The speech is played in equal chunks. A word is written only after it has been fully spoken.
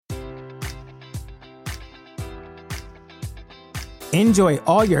Enjoy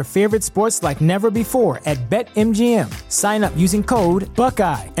all your favorite sports like never before at BetMGM. Sign up using code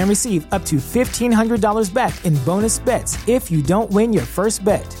Buckeye and receive up to $1,500 back in bonus bets if you don't win your first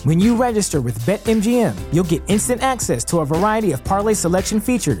bet. When you register with BetMGM, you'll get instant access to a variety of parlay selection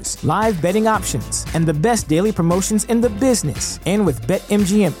features, live betting options, and the best daily promotions in the business. And with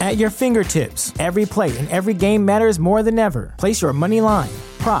BetMGM at your fingertips, every play and every game matters more than ever. Place your money line,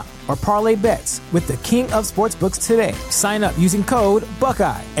 prop, or parlay bets with the king of sportsbooks today. Sign up using code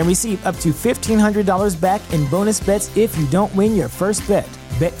Buckeye and receive up to $1,500 back in bonus bets if you don't win your first bet.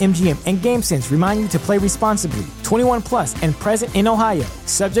 BetMGM and GameSense remind you to play responsibly. 21 plus and present in Ohio,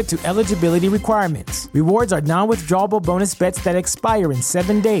 subject to eligibility requirements. Rewards are non-withdrawable bonus bets that expire in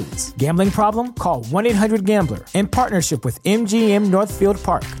 7 days. Gambling problem? Call 1-800-GAMBLER. In partnership with MGM Northfield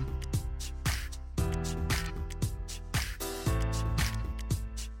Park.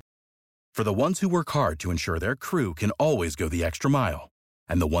 For the ones who work hard to ensure their crew can always go the extra mile,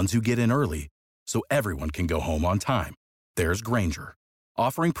 and the ones who get in early so everyone can go home on time, there's Grainger,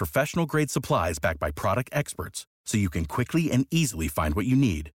 offering professional-grade supplies backed by product experts so you can quickly and easily find what you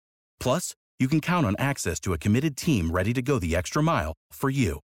need. Plus, you can count on access to a committed team ready to go the extra mile for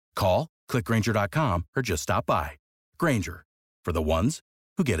you. Call, click Grainger.com, or just stop by. Grainger, for the ones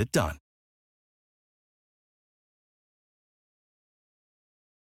who get it done.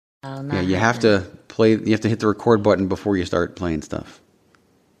 Yeah, you have to play. You have to hit the record button before you start playing stuff,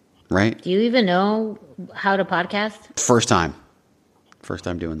 right? Do you even know how to podcast? First time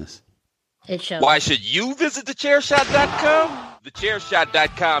doing this. It shows. Why should you visit thechairshot.com?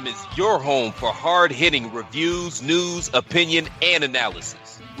 Thechairshot.com is your home for hard-hitting reviews, news, opinion, and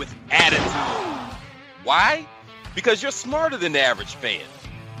analysis with attitude. Why? Because you're smarter than the average fan.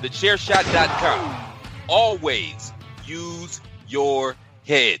 Thechairshot.com. Always use your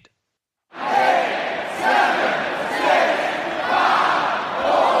head. 8, 7, 6, 5,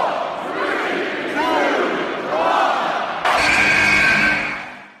 4, 3, 2, 1.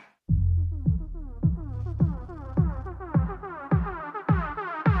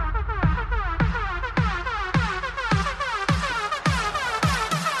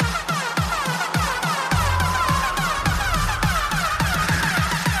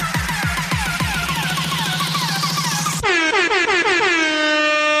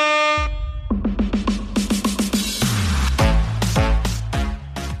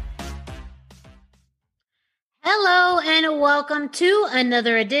 Welcome to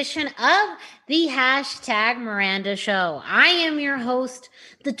another edition of the Hashtag Miranda Show. I am your host,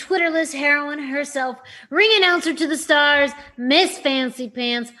 the Twitterless heroine herself, ring announcer to the stars, Miss Fancy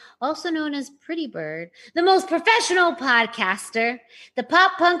Pants, also known as Pretty Bird, the most professional podcaster, the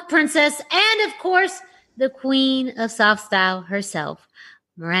pop punk princess, and of course, the queen of soft style herself,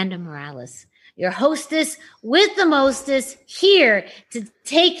 Miranda Morales. Your hostess with the mostest, here to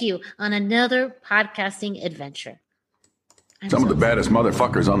take you on another podcasting adventure. Some of the baddest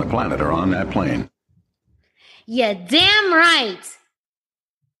motherfuckers on the planet are on that plane. Yeah, damn right.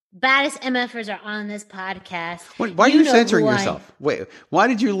 Baddest MFers are on this podcast. Why are you censoring yourself? Wait, why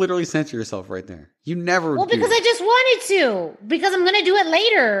did you literally censor yourself right there? You never Well, because I just wanted to. Because I'm going to do it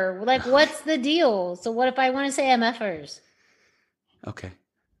later. Like, what's the deal? So what if I want to say MFers? Okay.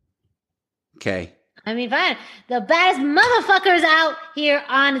 I mean, fine. The baddest motherfuckers out here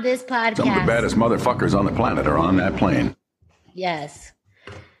on this podcast. Some of the baddest motherfuckers on the planet are on that plane. Yes.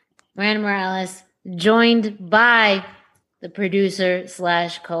 Miranda Morales, joined by the producer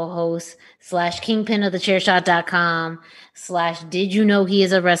 / co-host / kingpin of thechairshot.com / did you know he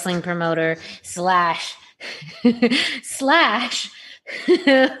is a wrestling promoter /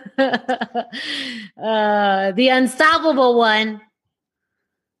 the unstoppable one,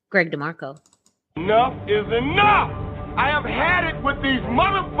 Greg DeMarco. Enough is enough! I have had it with these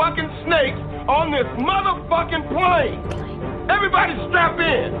motherfucking snakes on this motherfucking plane! Everybody strap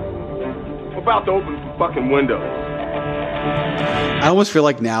in! I'm about to open the fucking window. I almost feel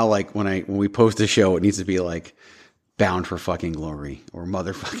like now, like when we post a show, it needs to be like Bound for Fucking Glory or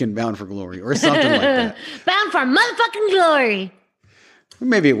Motherfucking Bound for Glory or something like that. Bound for motherfucking glory. Or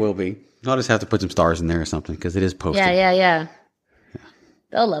maybe it will be. I'll just have to put some stars in there or something because it is posted. Yeah.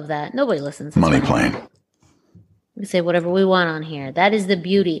 They'll love that. Nobody listens. Money plane. We say whatever we want on here. That is the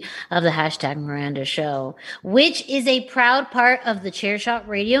beauty of the Hashtag Miranda Show, which is a proud part of the Chairshot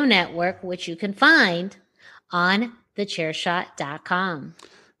Radio Network, which you can find on thechairshot.com.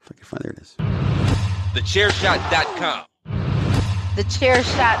 If I can find, there it is. Thechairshot.com.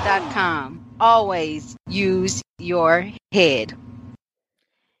 Thechairshot.com. Always use your head.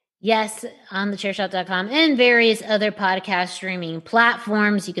 Yes, on thechairshot.com and various other podcast streaming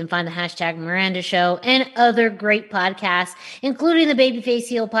platforms. You can find the hashtag Miranda Show and other great podcasts, including the Babyface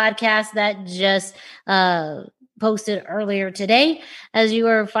Heel podcast that just posted earlier today. As you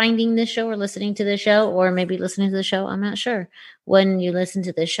are finding this show or listening to the show, or maybe listening to the show, I'm not sure when you listen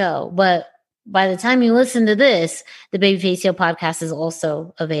to the show, but by the time you listen to this, the Babyface Heel podcast is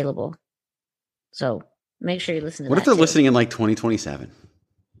also available. So make sure you listen to that. What if they're too. listening in like 2027?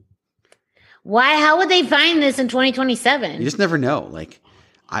 Why? How would they find this in 2027? You just never know. Like,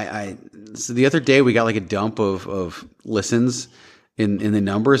 so the other day we got like a dump of listens in the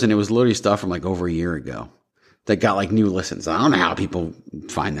numbers, and it was literally stuff from like over a year ago that got like new listens. I don't know how people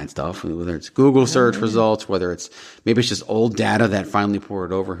find that stuff, whether it's Google search results, whether maybe it's just old data that finally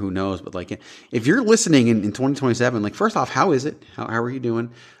poured over, who knows? But like, if you're listening in 2027, like, first off, how is it? How are you doing?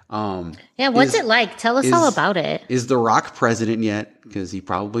 Yeah, what's it like? Tell us all about it. Is The Rock president yet? Because he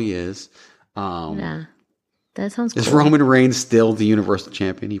probably is. Yeah, that sounds Is cool. Roman Reigns still the Universal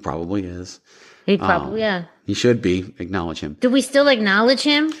Champion? He probably is. He probably, yeah. He should be. Acknowledge him. Do we still acknowledge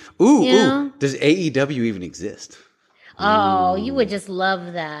him? Ooh. Does AEW even exist? Oh, you would just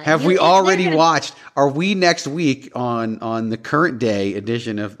love that. Have we already watched? Are we next week on the current day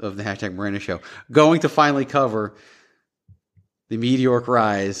edition of the hashtag Miranda Show going to finally cover the meteoric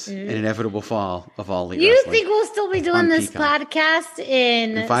rise and inevitable fall of All Elite You Wrestling? think we'll still be doing this Peacock. podcast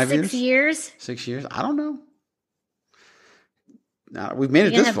in 5 6 years? 6 years? I don't know. We've made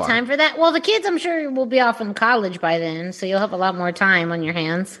it You this have far. time for that? Well, the kids, I'm sure, will be off in college by then, so you'll have a lot more time on your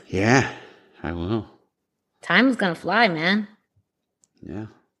hands. Yeah, I will. Time's gonna fly, man. Yeah.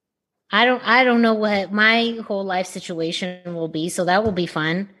 I don't know what my whole life situation will be, so that will be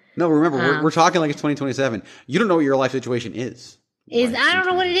fun. No, remember, we're talking like it's 2027. You don't know what your life situation is. I don't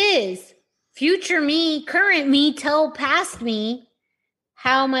know what it is. Future me, current me, tell past me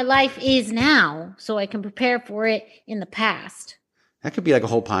how my life is now, so I can prepare for it in the past. That could be like a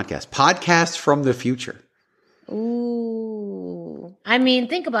whole podcast. Podcasts from the future. Ooh. I mean,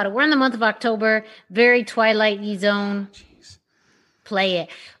 think about it. We're in the month of October. Very Twilight-y zone. Jeez. Play it.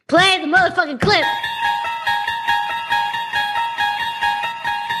 Play the motherfucking clip.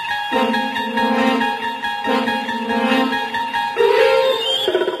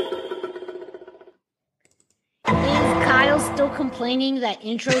 Is Kyle still complaining that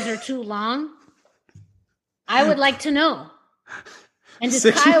intros are too long? I would like to know. And does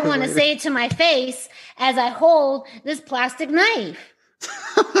 6 Kyle years want to later. say it to my face as I hold this plastic knife?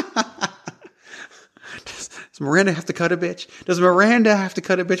 Does Miranda have to cut a bitch? Does Miranda have to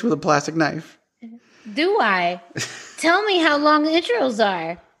cut a bitch with a plastic knife? Do I? Tell me how long the intros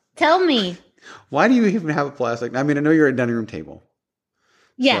are. Tell me. Why do you even have a plastic? I mean, I know you're at a dining room table.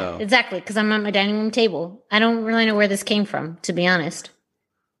 Yeah, So- exactly. Because I'm at my dining room table. I don't really know where this came from, to be honest.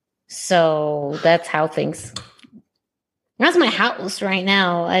 So that's how things. That's my house right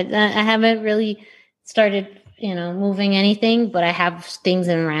now. I haven't really started, moving anything, but I have things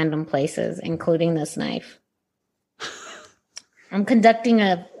in random places, including this knife. I'm conducting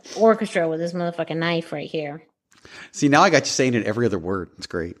a orchestra with this motherfucking knife right here. See, now I got you saying it every other word. It's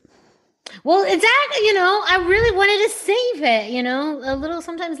great. Well, exactly. I really wanted to save it. A little.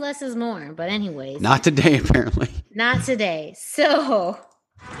 Sometimes less is more. But anyways, Not today, apparently. not today. So,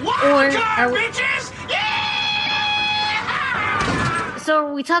 So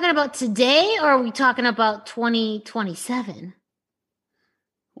are we talking about today, or are we talking about 2027?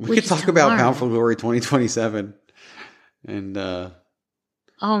 We Which could is talk about tomorrow. Bound for Glory 2027. And Oh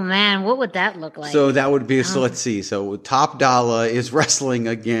man, what would that look like? so that would be, so let's see. So Top Dollar is wrestling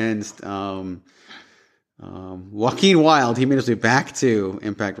against Joaquin Wilde. He made his way back to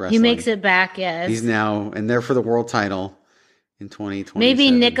Impact Wrestling. he makes it back. Yes. He's now, and they're for the world title in 2027. Maybe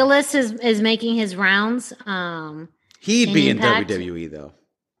Nicholas is making his rounds. He'd in be Impact. in WWE though.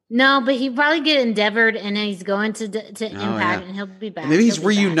 No, but he'd probably get endeavored, and then he's going to Impact, yeah. and he'll be back. Maybe he's He'll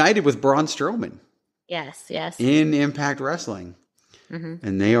be back. reunited with Braun Strowman Yes. in Impact Wrestling. Mm-hmm.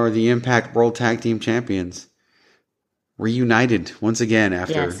 And they are the Impact World Tag Team Champions. Reunited once again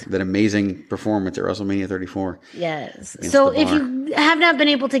after Yes. that amazing performance at WrestleMania 34. Yes. Against So the if Bar. you have not been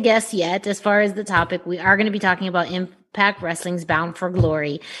able to guess yet, as far as the topic, we are going to be talking about Impact Wrestling's Bound for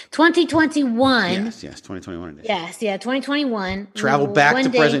Glory 2021. Yes, 2021 edition. Yes, yeah, 2021. Travel We will back one to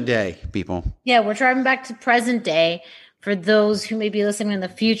day- present day, people. Yeah, we're traveling back to present day for those who may be listening in the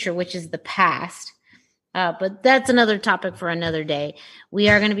future, which is the past. But that's another topic for another day. We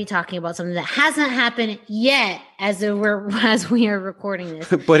are going to be talking about something that hasn't happened yet as we are recording this.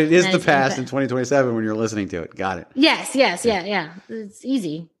 But it is the past in 2027 when you're listening to it. Got it. Yes. Yeah. It's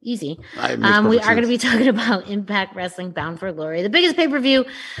easy. We are sense. going to be talking about Impact Wrestling Bound for Glory, the biggest pay-per-view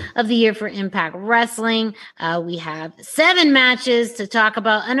of the year for Impact Wrestling. We have 7 matches to talk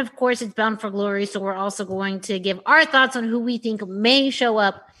about. And of course, it's Bound for Glory. So we're also going to give our thoughts on who we think may show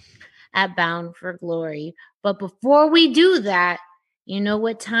up at Bound for Glory. But before we do that, you know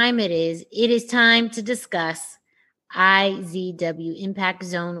what time it is. It is time to discuss IZW, Impact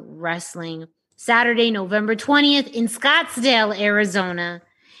Zone Wrestling. Saturday, November 20th in Scottsdale, Arizona.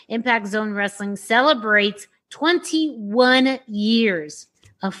 Impact Zone Wrestling celebrates 21 years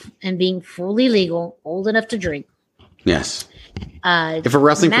of and being fully legal, old enough to drink. Yes. If a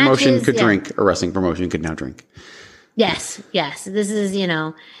wrestling promotion could drink, a wrestling promotion could now drink. Yes. This is,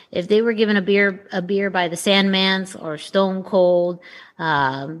 if they were given a beer by the Sandmans or Stone Cold,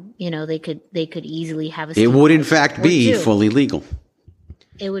 they could easily have a. It would in fact be fully legal.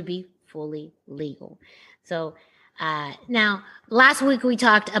 It would be fully legal. So now, last week we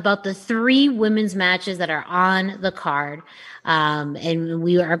talked about the 3 women's matches that are on the card. And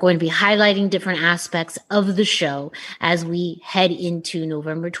we are going to be highlighting different aspects of the show as we head into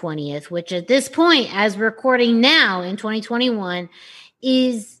November 20th, which at this point, as we're recording now in 2021,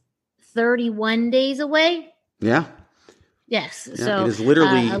 is 31 days away. Yeah. Yes. Yeah, so it is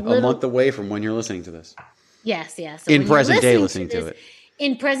literally a month away from when you're listening to this. Yes. So in present day listening to it.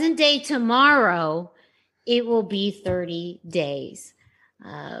 In present day tomorrow, it will be 30 days.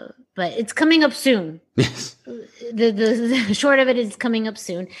 But it's coming up soon. Yes. The short of it is coming up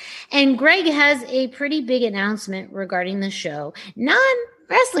soon. And Greg has a pretty big announcement regarding the show,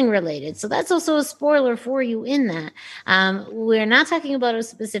 non-wrestling related. So that's also a spoiler for you in that. We're not talking about a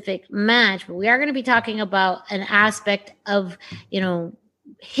specific match, but we are going to be talking about an aspect of,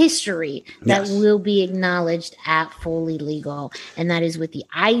 history that will be acknowledged at Fully Legal. And that is with the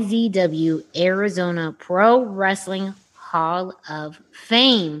IZW Arizona Pro Wrestling Hall of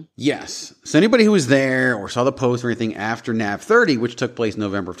Fame. Yes. So anybody who was there or saw the post or anything after NAV 30, which took place in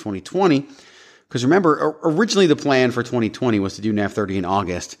November of 2020, because remember, originally the plan for 2020 was to do NAV 30 in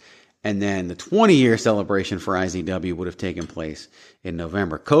August, and then the 20-year celebration for IZW would have taken place in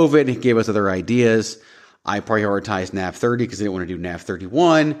November. COVID gave us other ideas. I prioritized NAV 30 because I didn't want to do NAV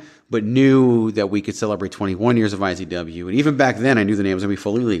 31, but knew that we could celebrate 21 years of IZW. And even back then, I knew the name was going to be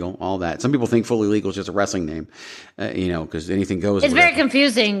Fully Legal, all that. Some people think Fully Legal is just a wrestling name, because anything goes. It's very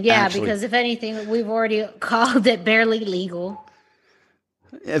confusing, because if anything, we've already called it Barely Legal.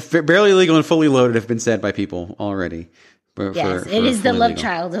 Barely Legal and Fully Loaded have been said by people already. It is the love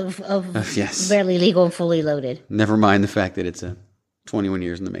child of yes. Barely Legal and Fully Loaded. Never mind the fact that it's 21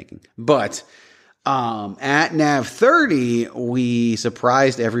 years in the making. But at NAV 30, we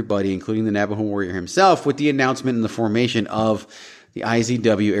surprised everybody, including the Navajo Warrior himself, with the announcement and the formation of the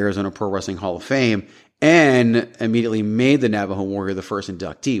IZW Arizona Pro Wrestling Hall of Fame, and immediately made the Navajo Warrior the first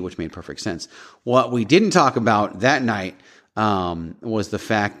inductee, which made perfect sense. What we didn't talk about that night was the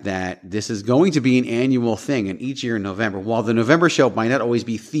fact that this is going to be an annual thing, and each year in November, while the November show might not always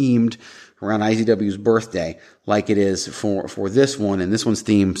be themed around IZW's birthday, like it is for this one, and this one's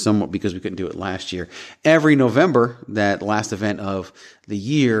themed somewhat because we couldn't do it last year. Every November, that last event of the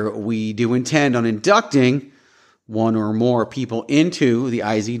year, we do intend on inducting one or more people into the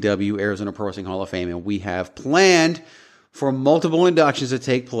IZW Arizona Pro Wrestling Hall of Fame, and we have planned for multiple inductions to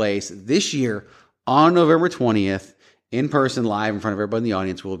take place this year on November 20th, in person, live in front of everybody in the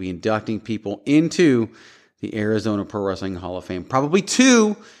audience. We'll be inducting people into the Arizona Pro Wrestling Hall of Fame. Probably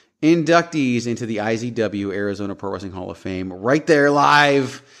 2 inductees into the IZW Arizona Pro Wrestling Hall of Fame right there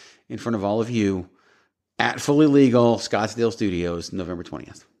live in front of all of you at Fully Legal Scottsdale Studios, November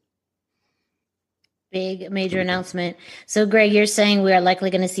 20th. Big major announcement. So Greg, you're saying we are likely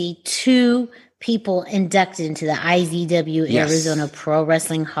going to see 2 people inducted into the IZW Arizona Pro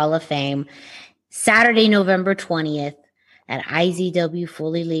Wrestling Hall of Fame Saturday, November 20th. At IZW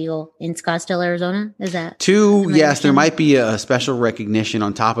Fully Legal in Scottsdale, Arizona? Is that 2? Yes, there might be a special recognition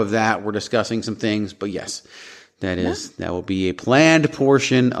on top of that. We're discussing some things, but yes, that will be a planned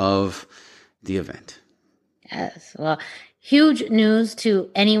portion of the event. Yes, well, huge news to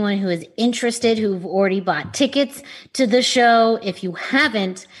anyone who is interested, who've already bought tickets to the show. If you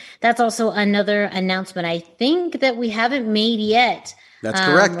haven't, that's also another announcement I think that we haven't made yet. That's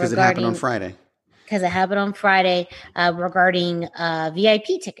correct, because it happened on Friday. Regarding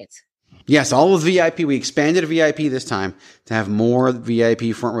VIP tickets. Yes, all of VIP. We expanded VIP this time to have more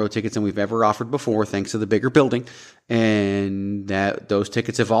VIP front row tickets than we've ever offered before, thanks to the bigger building. And that those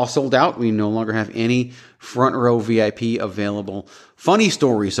tickets have all sold out. We no longer have any front row VIP available. Funny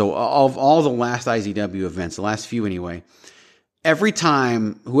story. So of all the last IZW events, the last few anyway, every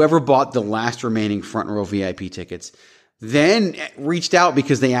time whoever bought the last remaining front row VIP tickets then reached out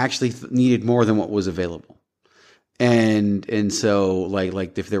because they actually needed more than what was available. And so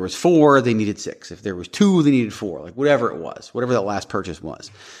like if there was 4, they needed 6. If there was 2, they needed 4, like whatever it was, whatever that last purchase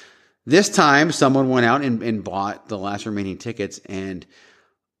was. This time someone went out and bought the last remaining tickets, and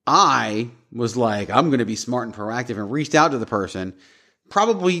I was like, I'm going to be smart and proactive and reached out to the person,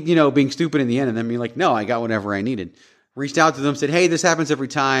 probably, being stupid in the end, and then being like, no, I got whatever I needed. Reached out to them, said, hey, this happens every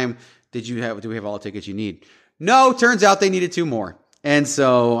time. Do we have all the tickets you need? No, turns out they needed 2 more. And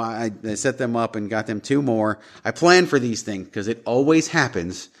so I set them up and got them 2 more. I plan for these things because it always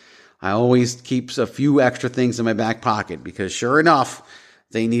happens. I always keep a few extra things in my back pocket because sure enough,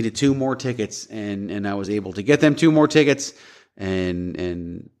 they needed 2 more tickets, and I was able to get them 2 more tickets,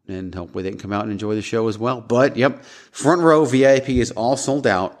 and hopefully they can come out and enjoy the show as well. But yep, front row VIP is all sold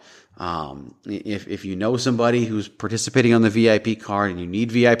out. If you know somebody who's participating on the VIP card and you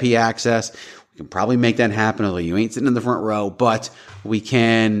need VIP access, we can probably make that happen, although you ain't sitting in the front row, but we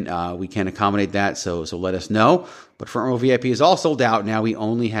can accommodate that. So let us know. But front row VIP is all sold out. Now we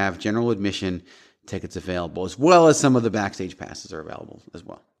only have general admission tickets available, as well as some of the backstage passes are available as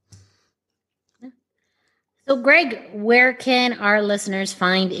well. So Greg, where can our listeners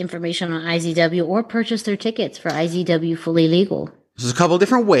find information on IZW or purchase their tickets for IZW Fully Legal? There's a couple of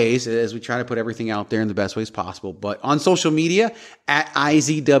different ways as we try to put everything out there in the best ways possible. But on social media, at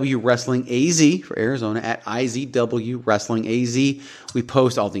IZW Wrestling AZ for Arizona, at IZW Wrestling AZ, we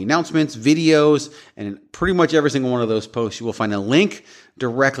post all the announcements, videos, and in pretty much every single one of those posts, you will find a link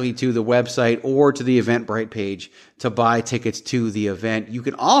directly to the website or to the Eventbrite page to buy tickets to the event. You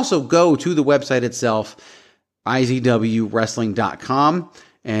can also go to the website itself, izwwrestling.com.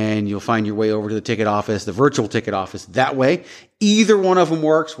 And you'll find your way over to the ticket office, the virtual ticket office that way. Either one of them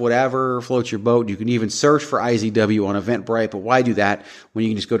works, whatever floats your boat. You can even search for IZW on Eventbrite, but why do that when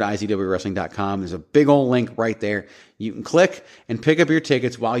you can just go to izwwrestling.com? There's a big old link right there. You can click and pick up your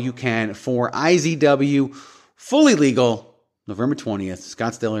tickets while you can for IZW Fully Legal, November 20th,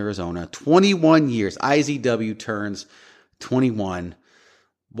 Scottsdale, Arizona. 21 years. IZW turns 21.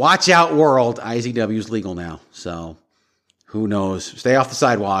 Watch out, world. IZW is legal now, so who knows? Stay off the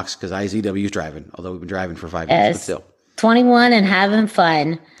sidewalks because IZW is driving, although we've been driving for 5 years, but still. 21 and having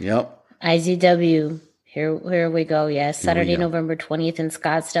fun. Yep. IZW. Here we go. Yes. Saturday, November 20th in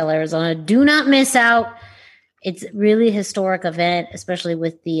Scottsdale, Arizona. Do not miss out. It's really a historic event, especially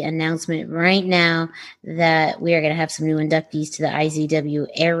with the announcement right now that we are going to have some new inductees to the IZW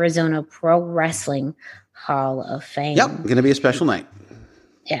Arizona Pro Wrestling Hall of Fame. Yep. Going to be a special night.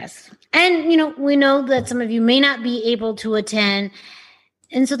 Yes. And, we know that some of you may not be able to attend.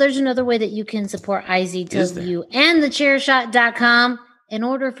 And so there's another way that you can support IZW and thechairshot.com. In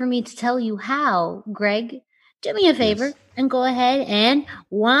order for me to tell you how, Greg, do me a favor and go ahead and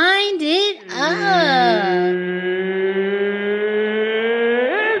wind it up.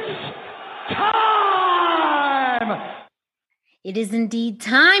 It's time! It is indeed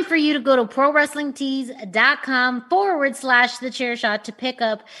time for you to go to prowrestlingtees.com/thechairshot to pick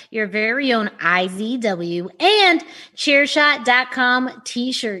up your very own IZW and chairshot.com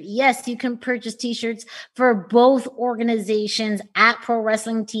t-shirt. Yes, you can purchase t-shirts for both organizations at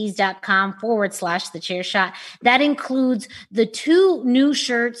prowrestlingtees.com/thechairshot. That includes the 2 new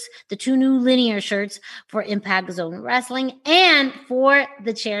shirts, the 2 new linear shirts for Impact Zone Wrestling and for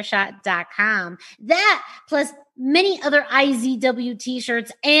thechairshot.com. That plus many other IZW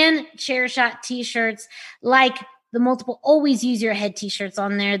t-shirts and Chairshot t-shirts, like the multiple Always Use Your Head t-shirts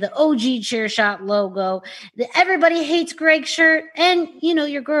on there, the OG Chairshot logo, the Everybody Hates Greg shirt, and,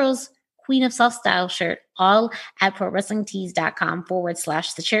 your girl's Queen of Soft Style shirt, all at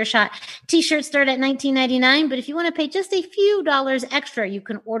prowrestlingtees.com/thechairshot. T-shirts start at $19.99, but if you want to pay just a few dollars extra, you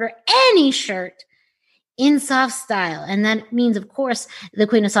can order any shirt in soft style. And that means, of course, the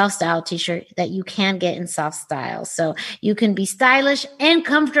Queen of Soft Style t-shirt that you can get in soft style. So you can be stylish and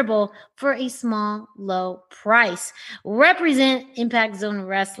comfortable for a small, low price. Represent Impact Zone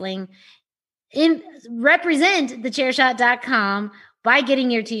Wrestling. Represent thechairshot.com by getting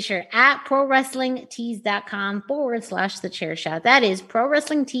your t-shirt at prowrestlingtees.com/thechairshot. That is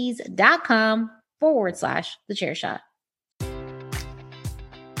prowrestlingtees.com/thechairshot.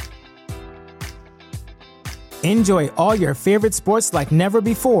 Enjoy all your favorite sports like never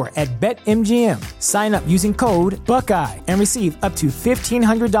before at BetMGM. Sign up using code Buckeye and receive up to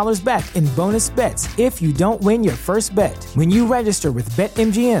 $1,500 back in bonus bets if you don't win your first bet. When you register with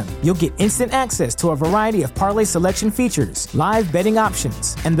BetMGM, you'll get instant access to a variety of parlay selection features, live betting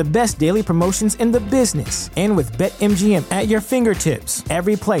options, and the best daily promotions in the business. And with BetMGM at your fingertips,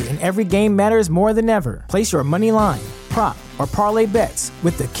 every play and every game matters more than ever. Place your money line, prop, or parlay bets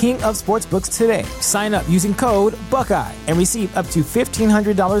with the king of sportsbooks today. Sign up using code Buckeye and receive up to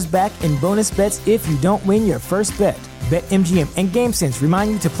 $1,500 back in bonus bets if you don't win your first bet. BetMGM and GameSense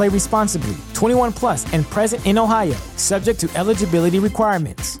remind you to play responsibly. 21 plus and present in Ohio, subject to eligibility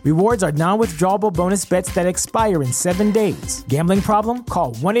requirements. Rewards are non-withdrawable bonus bets that expire in 7 days. Gambling problem?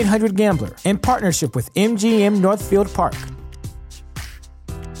 Call 1-800-GAMBLER. In partnership with MGM Northfield Park.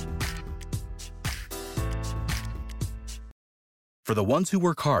 For the ones who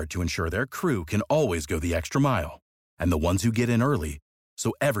work hard to ensure their crew can always go the extra mile, and the ones who get in early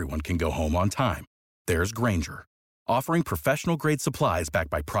so everyone can go home on time, there's Grainger, offering professional-grade supplies backed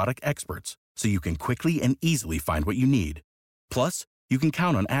by product experts so you can quickly and easily find what you need. Plus, you can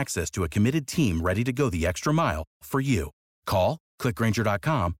count on access to a committed team ready to go the extra mile for you. Call, click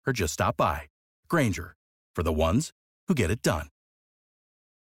Grainger.com, or just stop by. Grainger, for the ones who get it done.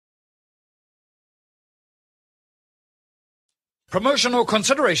 Promotional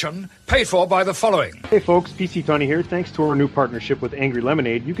consideration paid for by the following. Hey folks, PC Tony here. Thanks to our new partnership with Angry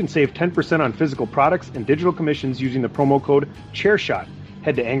Lemonade, you can save 10% on physical products and digital commissions using the promo code ChairShot.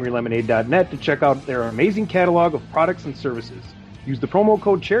 Head to angrylemonade.net to check out their amazing catalog of products and services. Use the promo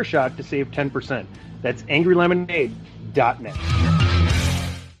code ChairShot to save 10%. That's angrylemonade.net.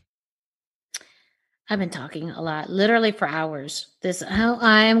 I've been talking a lot, literally for hours.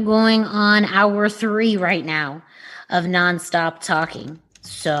 I'm going on hour 3 right now of nonstop talking.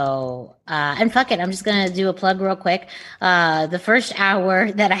 So, and fuck it, I'm just going to do a plug real quick. The first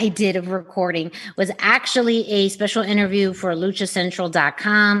hour that I did of recording was actually a special interview for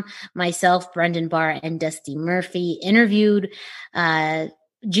LuchaCentral.com. Myself, Brendan Barr, and Dusty Murphy interviewed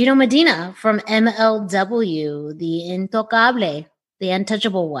Gino Medina from MLW, the Intocable, the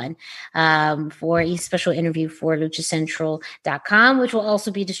untouchable one, for a special interview for LuchaCentral.com, which will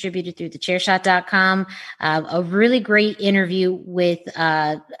also be distributed through thechairshot.com. A really great interview with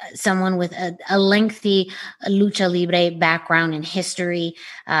someone with a lengthy lucha libre background and history,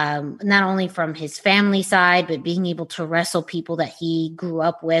 not only from his family side, but being able to wrestle people that he grew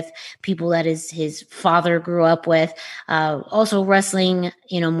up with, people that his father grew up with, also wrestling,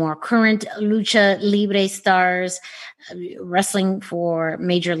 more current lucha libre stars, wrestling for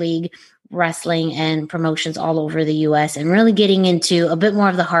Major League Wrestling and promotions all over the U.S. and really getting into a bit more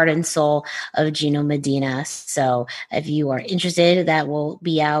of the heart and soul of Gino Medina. So if you are interested, that will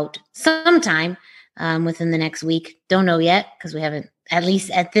be out sometime within the next week. Don't know yet because we haven't, at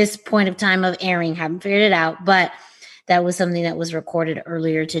least at this point of time of airing, haven't figured it out. But that was something that was recorded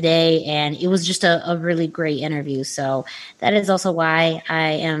earlier today, and it was just a really great interview. So that is also why I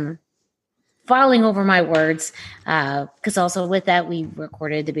am falling over my words, because also with that, we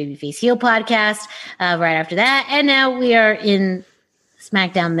recorded the Babyface Heel podcast right after that. And now we are in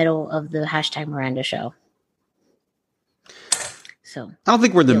SmackDown middle of the hashtag Miranda show. So I don't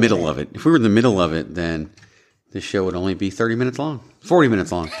think we're in the middle of it. If we were in the middle of it, then the show would only be 30 minutes long, 40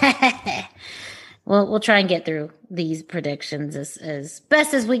 minutes long. Well, we'll try and get through these predictions as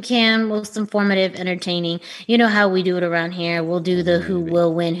best as we can, most informative, entertaining. You know how we do it around here. We'll do the who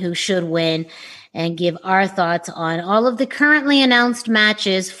will win, who should win, and give our thoughts on all of the currently announced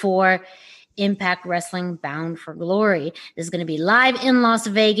matches for Impact Wrestling Bound for Glory. This is going to be live in Las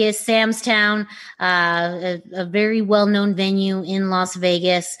Vegas, Sam's Town, a very well-known venue in Las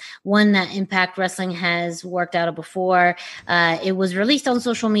Vegas, one that Impact Wrestling has worked out of before. It was released on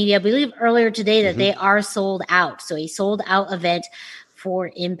social media, I believe earlier today, that they are sold out. So a sold-out event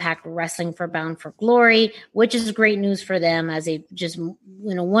for Impact Wrestling for Bound for Glory, which is great news for them as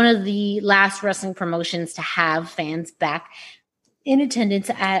one of the last wrestling promotions to have fans back in attendance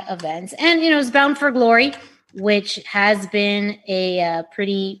at events. And, it's Bound for Glory, which has been a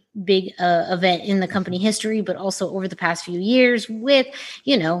pretty big event in the company history, but also over the past few years with,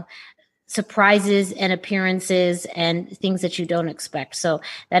 surprises and appearances and things that you don't expect. So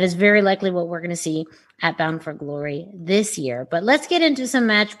that is very likely what we're going to see at Bound for Glory this year. But let's get into some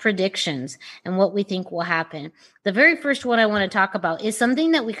match predictions and what we think will happen. The very first one I want to talk about is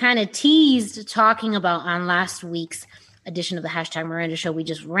something that we kind of teased talking about on last week's edition of the hashtag Miranda show. We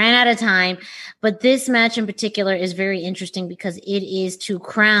just ran out of time, but this match in particular is very interesting because it is to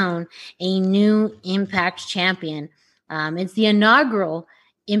crown a new Impact champion. It's the inaugural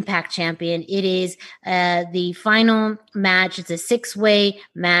Impact champion. It is the final match. It's a 6-way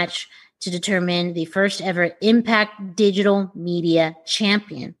match to determine the first ever Impact Digital Media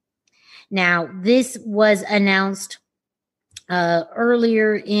champion. Now, this was announced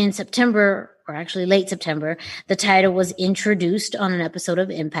earlier in September, or actually late September. The title was introduced on an episode of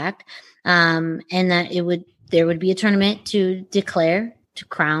Impact, and that there would be a tournament to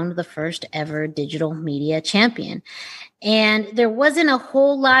crown the first ever digital media champion. And there wasn't a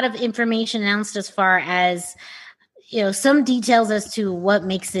whole lot of information announced as far as, some details as to what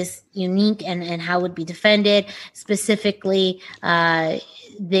makes this unique and how it would be defended. Specifically,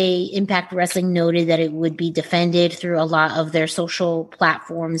 Impact Wrestling noted that it would be defended through a lot of their social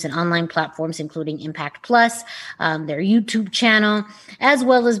platforms and online platforms, including Impact Plus, their YouTube channel, as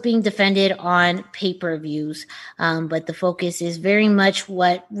well as being defended on pay-per-views. But the focus is very much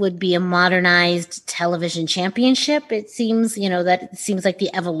what would be a modernized television championship. It seems, that seems like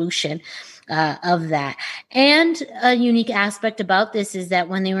the evolution of that. And a unique aspect about this is that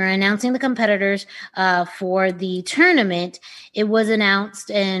when they were announcing the competitors for the tournament, it was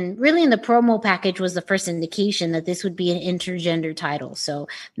announced, and really in the promo package was the first indication that this would be an intergender title. So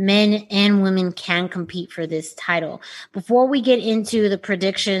men and women can compete for this title. Before we get into the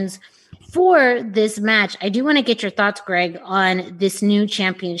predictions for this match, I do want to get your thoughts, Greg, on this new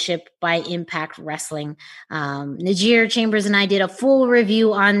championship by Impact Wrestling. Najir Chambers and I did a full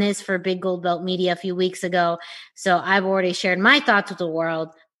review on this for Big Gold Belt Media a few weeks ago. So I've already shared my thoughts with the world,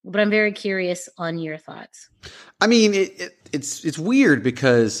 but I'm very curious on your thoughts. I mean, it's weird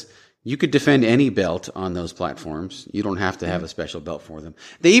because you could defend any belt on those platforms. You don't have to have a special belt for them.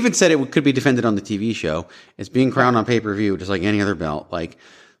 They even said it could be defended on the TV show. It's being crowned on pay-per-view, just like any other belt.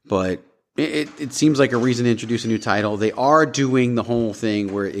 But it seems like a reason to introduce a new title. They are doing the whole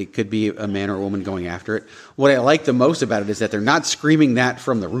thing where it could be a man or a woman going after it. What I like the most about it is that they're not screaming that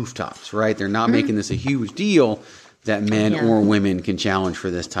from the rooftops, right? They're not making this a huge deal that men or women can challenge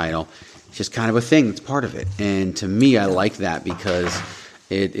for this title. It's just kind of a thing that's part of it. And to me, I like that because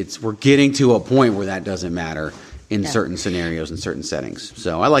we're getting to a point where that doesn't matter in certain scenarios and certain settings.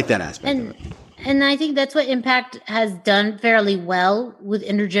 So I like that aspect of it. And I think that's what Impact has done fairly well with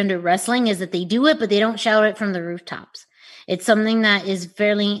intergender wrestling, is that they do it, but they don't shout it from the rooftops. It's something that is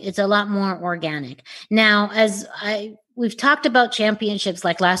it's a lot more organic. Now, we've talked about championships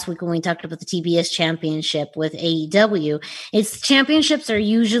like last week when we talked about the TBS championship with AEW. Its championships are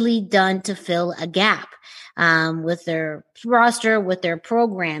usually done to fill a gap with their roster, with their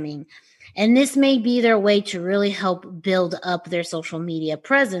programming. And this may be their way to really help build up their social media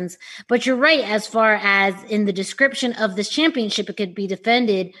presence. But you're right, as far as in the description of this championship, it could be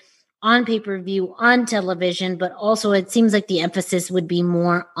defended on pay-per-view, on television, but also it seems like the emphasis would be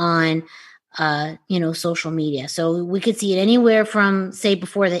more on, social media. So we could see it anywhere from, say,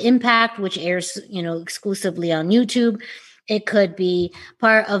 Before the Impact, which airs, exclusively on YouTube. It could be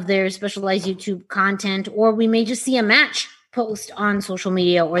part of their specialized YouTube content, or we may just see a match post on social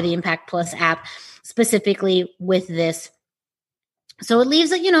media or the Impact Plus app specifically with this. So it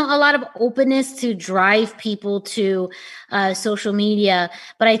leaves, a lot of openness to drive people to social media.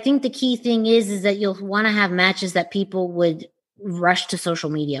 But I think the key thing is that you'll want to have matches that people would rush to social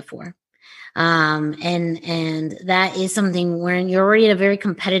media for. And that is something when you're already in a very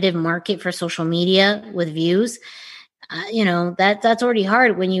competitive market for social media with views. That's already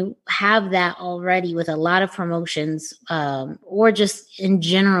hard when you have that already with a lot of promotions, or just in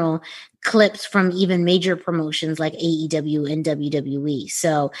general clips from even major promotions like AEW and WWE.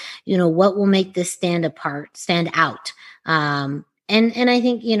 So, what will make this stand out? And I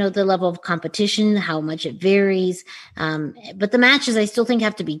think, the level of competition, how much it varies. But the matches, I still think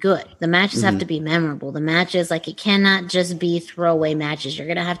have to be good. The matches have to be memorable. The matches, it cannot just be throwaway matches. You're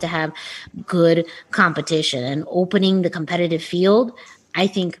going to have good competition, and opening the competitive field, I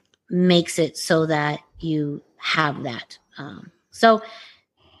think, makes it so that you have that. So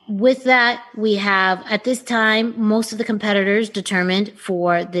with that, we have at this time, most of the competitors determined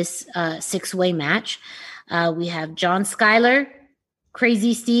for this 6-way match. We have John Skyler,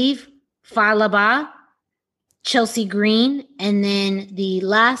 Crazy Steve, Falaba, Chelsea Green, and then the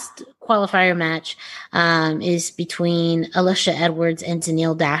last qualifier match is between Alicia Edwards and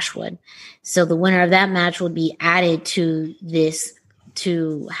Tennille Dashwood. So the winner of that match would be added to this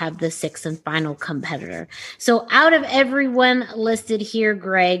to have the 6th and final competitor. So out of everyone listed here,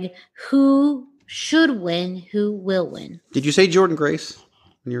 Greg, who should win, who will win? Did you say Jordynne Grace?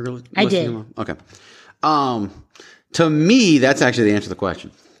 I did. Okay. To me, that's actually the answer to the question.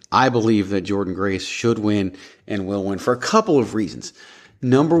 I believe that Jordynne Grace should win and will win for a couple of reasons.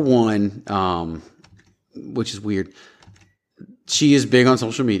 Number one, which is weird, she is big on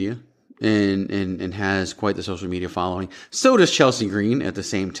social media and has quite the social media following. So does Chelsea Green at the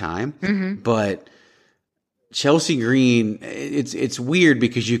same time. Mm-hmm. But Chelsea Green, it's weird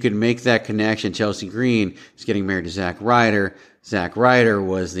because you can make that connection. Chelsea Green is getting married to Zack Ryder. Zack Ryder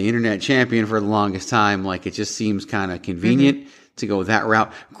was the internet champion for the longest time. Like, it just seems kind of convenient to go that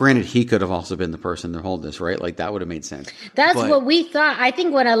route. Granted, he could have also been the person to hold this, right? Like, that would have made sense. That's what we thought. I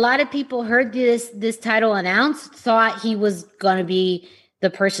think when a lot of people heard this title announced, thought he was going to be the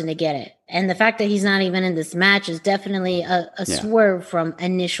person to get it. And the fact that he's not even in this match is definitely a swerve from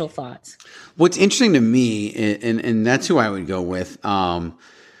initial thoughts. What's interesting to me, and that's who I would go with. I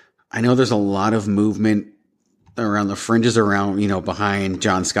know there's a lot of movement around the fringes around, behind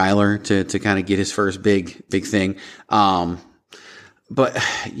John Schuyler to kind of get his first big thing. But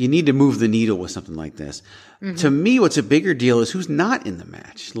you need to move the needle with something like this. Mm-hmm. To me, what's a bigger deal is who's not in the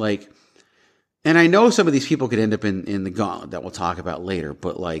match. Like, and I know some of these people could end up in the gauntlet that we'll talk about later,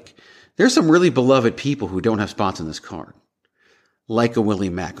 but like, there's some really beloved people who don't have spots on this card. Like a Willie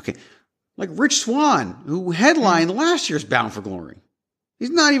Mack. Okay. Like Rich Swann, who headlined last year's Bound for Glory. He's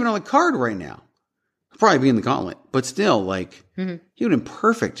not even on the card right now. He'll probably be in the gauntlet, but still, like, he would have been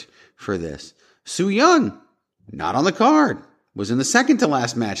perfect for this. Su Yung, not on the card. Was in the second to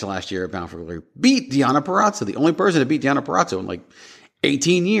last match last year at Bound for Glory. Beat Deonna Purrazzo, the only person to beat Deonna Purrazzo in like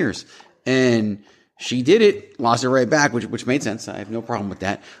 18 years. And she did it, lost it right back, which made sense. I have no problem with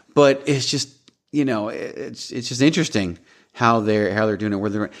that. But it's just, it's just interesting how they're doing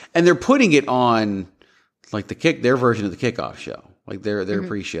it, and they're putting it on like their version of the kickoff show, like their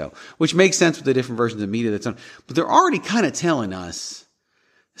pre-show, which makes sense with the different versions of media that's on. But they're already kind of telling us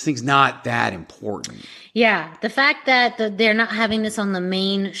this thing's not that important. Yeah, the fact that they're not having this on the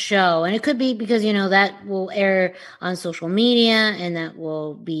main show, and it could be because, that will air on social media and that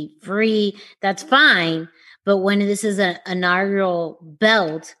will be free. That's fine. But when this is an inaugural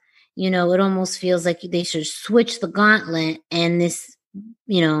belt, it almost feels like they should switch the gauntlet and this,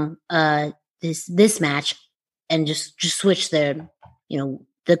 this match and just switch the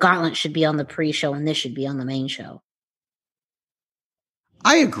gauntlet should be on the pre-show and this should be on the main show.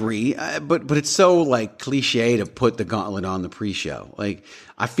 I agree, but it's so like cliche to put the gauntlet on the pre-show. Like,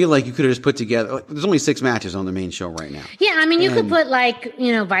 I feel like you could have just put together. There's only 6 matches on the main show right now. Yeah, I mean, you could put like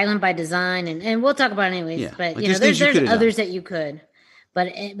Violent by Design, and we'll talk about it anyways. Yeah, but there's others that you could.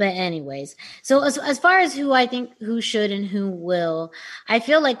 But anyways, so as far as who I think who should and who will, I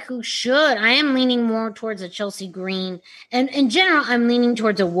feel like who should, I am leaning more towards a Chelsea Green. And in general, I'm leaning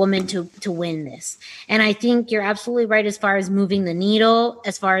towards a woman to win this. And I think you're absolutely right as far as moving the needle,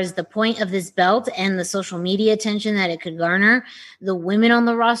 as far as the point of this belt and the social media attention that it could garner. The women on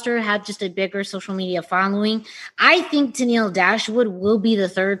the roster have just a bigger social media following. I think Tennille Dashwood will be the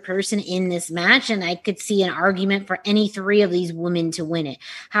third person in this match, and I could see an argument for any 3 of these women to win it.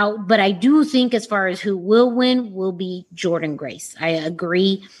 But I do think as far as who will win will be Jordynne Grace. I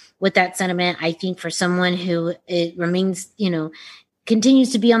agree with that sentiment. I think for someone who it remains,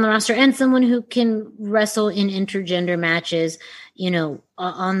 continues to be on the roster and someone who can wrestle in intergender matches,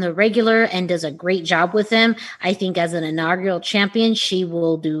 on the regular and does a great job with them. I think as an inaugural champion, she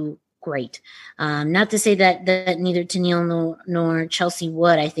will do great. Not to say that neither Tennille nor Chelsea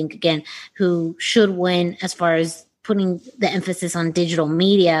would. I think, again, who should win as far as putting the emphasis on digital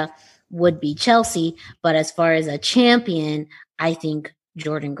media would be Chelsea. But as far as a champion, I think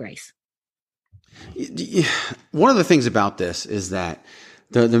Jordynne Grace. One of the things about this is that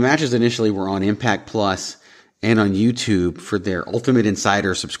the matches initially were on Impact Plus and on YouTube for their Ultimate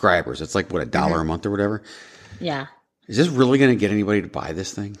Insider subscribers. It's like, what, $1 a month or whatever? Yeah. Is this really going to get anybody to buy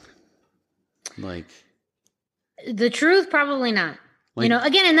this thing? Like, the truth, probably not.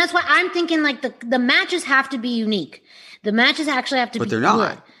 Again, and that's why I'm thinking like the matches have to be unique. The matches actually have to be good. But they're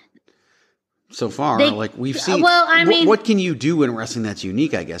not. So far, we've seen. Well, I mean, what can you do in wrestling that's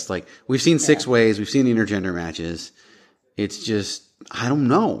unique? I guess we've seen 6 ways, we've seen the intergender matches. It's just, I don't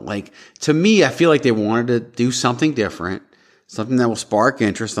know. Like, to me, I feel like they wanted to do something different, something that will spark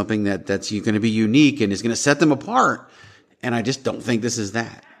interest, something that's going to be unique and is going to set them apart. And I just don't think this is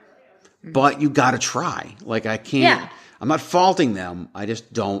that. But you got to try. Like, I can't. Yeah. I'm not faulting them. I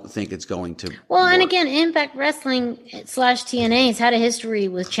just don't think it's going to. Well, work. And again, Impact Wrestling / TNA has had a history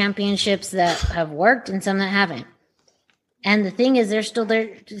with championships that have worked and some that haven't. And the thing is, they're still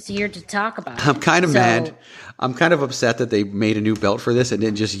there this year to talk about it. I'm kind of mad. I'm kind of upset that they made a new belt for this and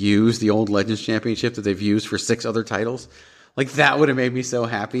didn't just use the old Legends Championship that they've used for 6 other titles. Like, that would have made me so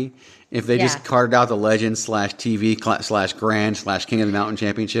happy if they just carted out the Legends / TV / Grand / King of the Mountain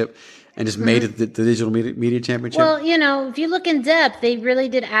Championship and just made it the digital media championship? Well, if you look in depth, they really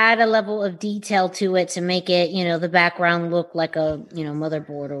did add a level of detail to it to make it, the background look like a,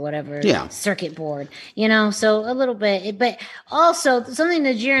 motherboard or whatever, circuit board, so a little bit. But also something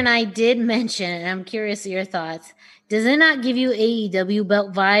that Najir and I did mention, and I'm curious of your thoughts. Does it not give you AEW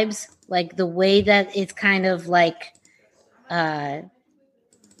belt vibes? Like the way that it's kind of like,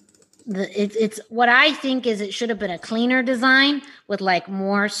 it's what I think is it should have been a cleaner design with like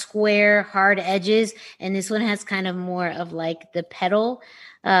more square, hard edges, and this one has kind of more of like the pedal.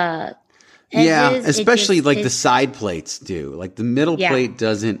 Edges. Yeah, especially the side plates do. Like the middle plate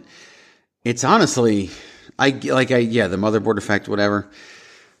doesn't. It's honestly, the motherboard effect, whatever.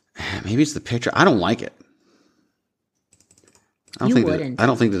 Maybe it's the picture. I don't like it. I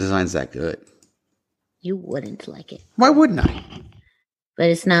don't think the design's that good. You wouldn't like it. Why wouldn't I? But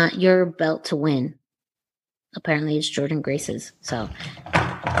it's not your belt to win. Apparently, it's Jordan Grace's. So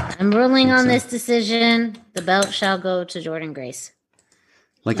I'm ruling on this decision. The belt shall go to Jordan Grace.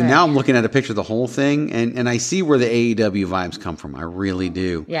 Now I'm looking at a picture of the whole thing, and I see where the AEW vibes come from. I really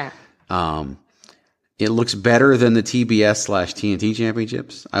do. Yeah. It looks better than the TBS/TNT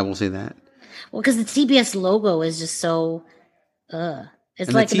championships. I will say that. Well, because the TBS logo is just so. It's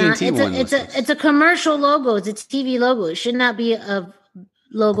and like it's a commercial logo. It's a TV logo. It should not be a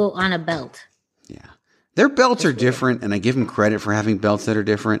logo on a belt. Yeah, their belts are different, and I give them credit for having belts that are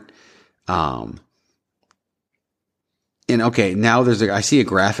different. And okay, now I see a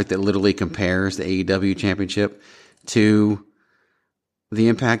graphic that literally compares the AEW championship to the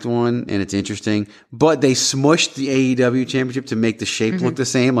Impact one, and it's interesting. But they smushed the AEW championship to make the shape look the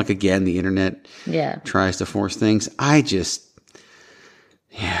same. Like again, the internet tries to force things. It's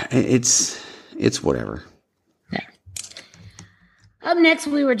whatever. Yeah. Up next,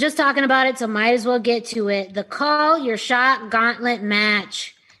 we were just talking about it, so might as well get to it. The Call Your Shot Gauntlet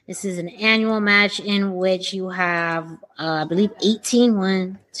match. This is an annual match in which you have, I believe, 18,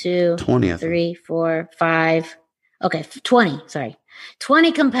 1, 2, 20, 3, 4, 5. Okay, 20, sorry.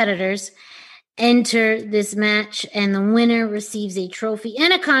 20 competitors enter this match, and the winner receives a trophy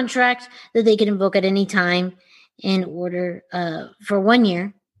and a contract that they can invoke at any time in order for 1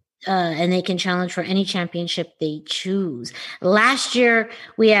 year. And they can challenge for any championship they choose. Last year,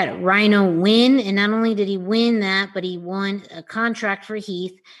 we had Rhino win, and not only did he win that, but he won a contract for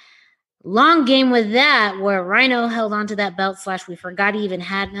Heath. Long game with that, where Rhino held on to that belt / we forgot he even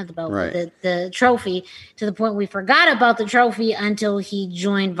had not the belt, right. the trophy, to the point we forgot about the trophy until he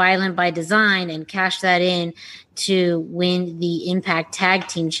joined Violent by Design and cashed that in to win the Impact Tag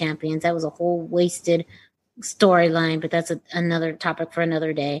Team Champions. That was a whole wasted storyline, but that's another topic for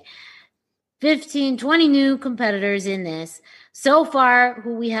another day. 20 new competitors in this. So far,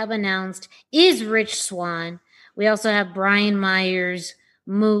 who we have announced is Rich Swann. We also have Brian Myers,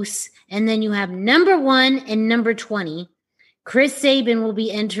 Moose, and then you have number 1 and number 20. Chris Sabin will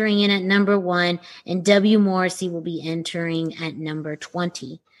be entering in at number 1, and W. Morrissey will be entering at number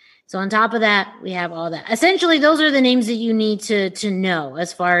 20. So on top of that, we have all that. Essentially, those are the names that you need to know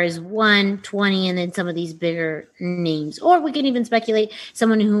as far as 1, 20, and then some of these bigger names. Or we can even speculate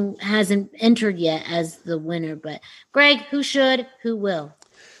someone who hasn't entered yet as the winner. But Greg, who should, who will?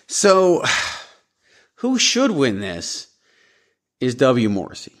 So who should win this is W.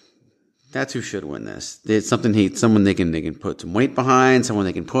 Morrissey. That's who should win this. It's someone they can put some weight behind, someone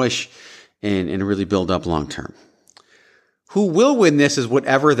they can push and really build up long term. Who will win this is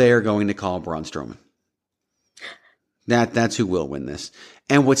whatever they are going to call Braun Strowman. That's who will win this.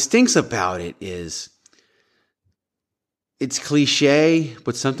 And what stinks about it is it's cliche,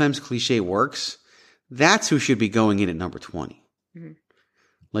 but sometimes cliche works. That's who should be going in at number 20. Mm-hmm.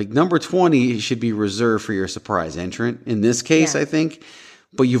 Like number 20 should be reserved for your surprise entrant in this case, I think.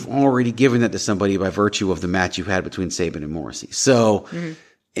 But you've already given that to somebody by virtue of the match you had between Sabin and Morrissey. So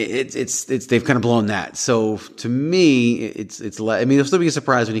it's they've kind of blown that. So to me, it's it'll still be a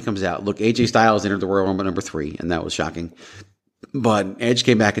surprise when he comes out. Look, AJ Styles entered the Royal Rumble number 3, and that was shocking. But Edge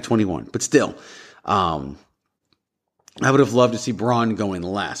came back at 21. But still, I would have loved to see Braun go in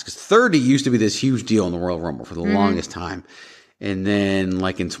last, because 30 used to be this huge deal in the Royal Rumble for the longest time. And then,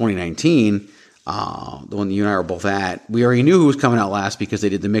 like in 2019, the one that you and I were both at, we already knew who was coming out last because they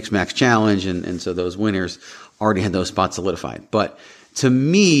did the Mixed Match Challenge, and so those winners already had those spots solidified. But to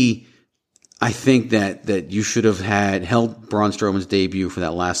me, I think that you should have held Braun Strowman's debut for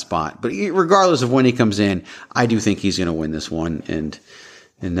that last spot. But regardless of when he comes in, I do think he's going to win this one, and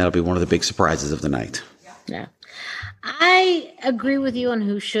that'll be one of the big surprises of the night. Yeah. I agree with you on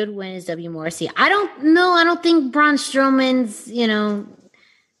who should win is W. Morrissey. I don't know. I don't think Braun Strowman's,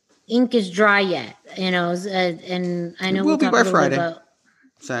 ink is dry yet, and I know we'll be by Friday.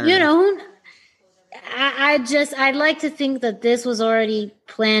 Saturday. You know, I'd like to think that this was already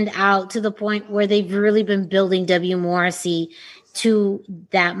planned out to the point where they've really been building W. Morrissey to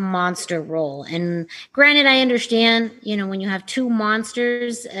that monster role. And granted, I understand, you know, when you have two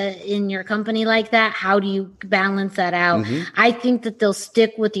monsters in your company like that, how do you balance that out? Mm-hmm. I think that they'll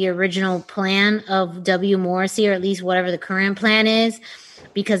stick with the original plan of W. Morrissey, or at least whatever the current plan is,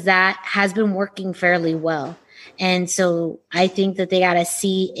 because that has been working fairly well. And so I think that they got to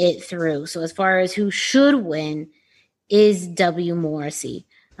see it through. So as far as who should win is W. Morrissey,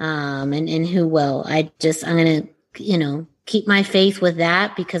 and who will. I'm going to, you know, keep my faith with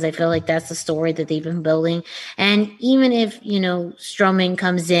that, because I feel like that's the story that they've been building. And even if, you know, Strowman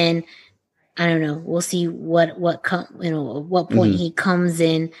comes in, I don't know, we'll see what point he comes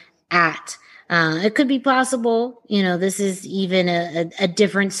in at. It could be possible, you know, this is even a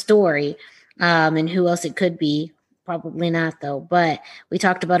different story. And who else it could be? Probably not, though. But we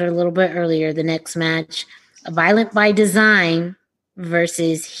talked about it a little bit earlier. The next match, Violent by Design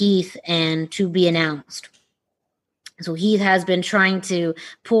versus Heath and To Be Announced. So Heath has been trying to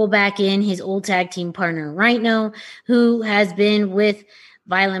pull back in his old tag team partner, Rhino, who has been with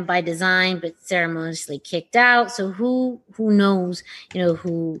Violent by Design, but ceremoniously kicked out. So who knows, you know,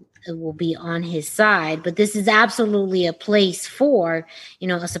 who will be on his side. But this is absolutely a place for, you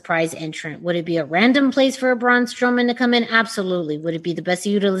know, a surprise entrant. Would it be a random place for a Braun Strowman to come in? Absolutely. Would it be the best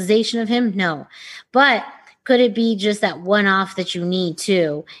utilization of him? No. But could it be just that one-off that you need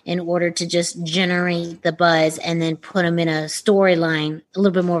to in order to just generate the buzz and then put him in a storyline, a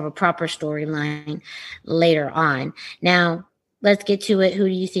little bit more of a proper storyline later on? Now, let's get to it. Who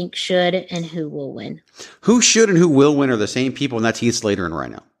do you think should and who will win? Who should and who will win are the same people, and that's Heath Slater and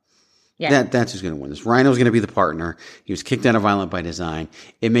Rhino. Yeah. That's who's going to win this. Rhino's going to be the partner. He was kicked out of Violent by Design.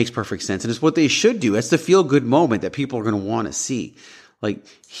 It makes perfect sense, and it's what they should do. It's the feel-good moment that people are going to want to see. Like,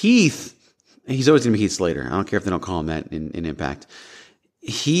 Heath, he's always going to be Heath Slater. I don't care if they don't call him that in Impact.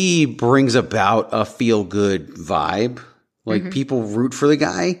 He brings about a feel-good vibe. Like, people root for the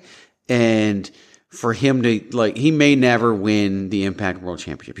guy, and for him to, like, he may never win the Impact World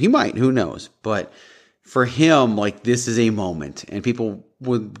Championship. He might, who knows? But for him, like, this is a moment, and people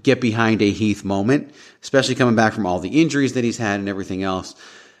would get behind a Heath moment, especially coming back from all the injuries that he's had and everything else.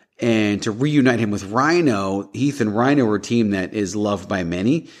 And to reunite him with Rhino, Heath and Rhino are a team that is loved by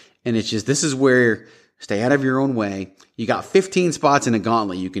many. And it's just, this is where, stay out of your own way. You got 15 spots in a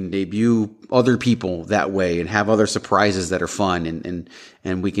gauntlet. You can debut other people that way and have other surprises that are fun.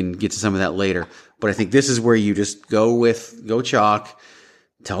 And we can get to some of that later. But I think this is where you just go chalk,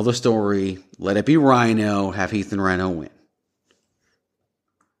 tell the story, let it be Rhino, have Heath and Rhino win.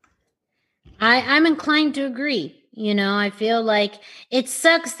 I'm inclined to agree. You know, I feel like it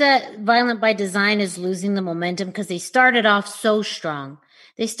sucks that Violent by Design is losing the momentum because they started off so strong.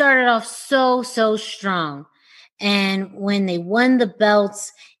 They started off so strong. And when they won the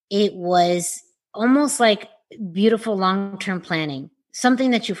belts, it was almost like beautiful long-term planning.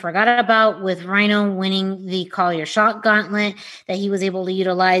 Something that you forgot about with Rhino winning the Call Your Shot gauntlet that he was able to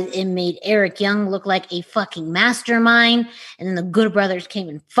utilize. It made Eric Young look like a fucking mastermind. And then the Good Brothers came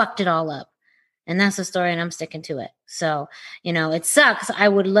and fucked it all up. And that's the story, and I'm sticking to it. So, you know, it sucks. I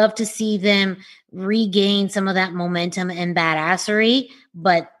would love to see them regain some of that momentum and badassery,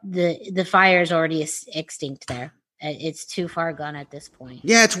 but the fire is already extinct there. It's too far gone at this point.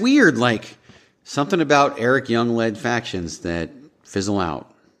 Yeah, it's weird. Like, something about Eric Young-led factions that fizzle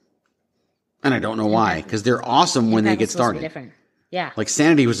out. And I don't know why, because they're awesome when they get started. Different. Yeah. Like,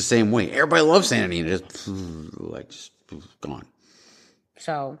 Sanity was the same way. Everybody loves Sanity, and it just gone.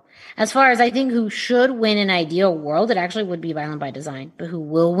 So, as far as I think who should win an ideal world, it actually would be Violent by Design. But who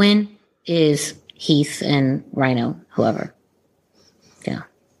will win is Heath and Rhino, whoever. Yeah,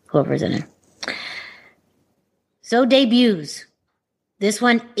 whoever's in it. So, debuts. This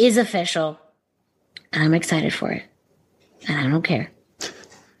one is official. And I'm excited for it. And I don't care.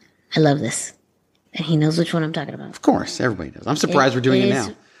 I love this. And he knows which one I'm talking about. Of course, everybody does. I'm surprised we're doing it now.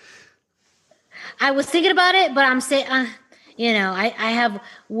 I was thinking about it, but I'm saying... you know, I have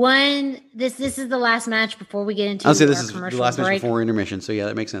one. This is the last match before we get into. I'll say this is the last match before intermission. So yeah,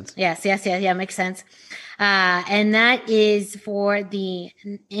 that makes sense. Yes, makes sense. And that is for the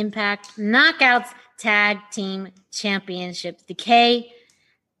Impact Knockouts Tag Team Championship. The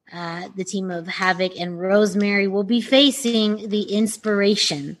team of Havoc and Rosemary will be facing the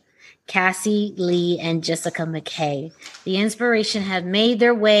Inspiration, Cassie Lee and Jessica McKay. The Inspiration have made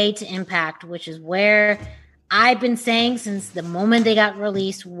their way to Impact, which is where I've been saying since the moment they got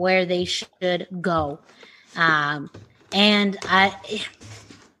released where they should go. And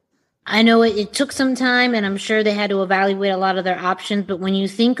I know it took some time, and I'm sure they had to evaluate a lot of their options. But when you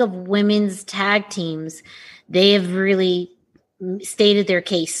think of women's tag teams, they have really stated their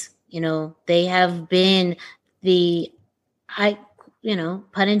case. They have been pun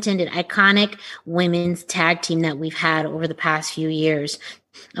intended, iconic women's tag team that we've had over the past few years.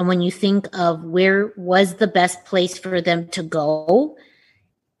 And when you think of where was the best place for them to go,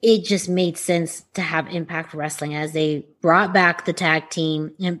 it just made sense to have Impact Wrestling as they brought back the tag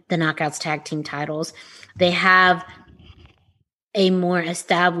team, the Knockouts tag team titles. They have a more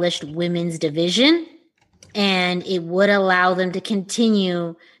established women's division, and it would allow them to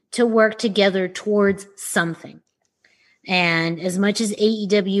continue to work together towards something. And as much as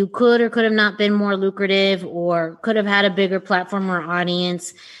AEW could or could have not been more lucrative or could have had a bigger platform or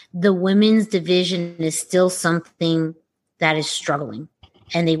audience, the women's division is still something that is struggling.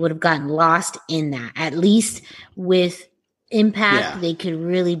 And they would have gotten lost in that. At least with Impact, they could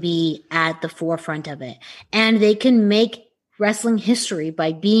really be at the forefront of it. And they can make wrestling history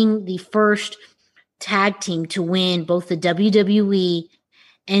by being the first tag team to win both the WWE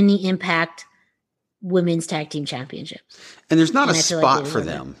and the Impact Women's Tag Team Championships. And there's not a spot for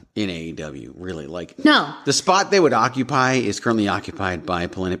them in AEW, really. No. The spot they would occupy is currently occupied by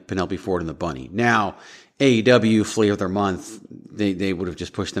Penelope Ford and the Bunny. Now, AEW, Flavor of their Month, they would have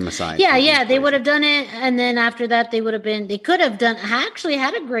just pushed them aside. Yeah, they would have done it. And then after that, they could have actually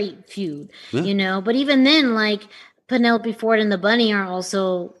had a great feud, But even then, Penelope Ford and the Bunny are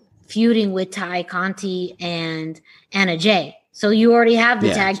also feuding with Ty Conti and Anna Jay. So you already have the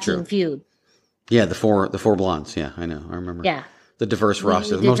tag team feud. Yeah, the four blondes. Yeah, I know. I remember. Yeah. The diverse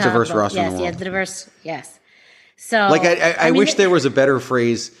roster, the most diverse roster in the world. Yes, the diverse, yes. So, I wish there was a better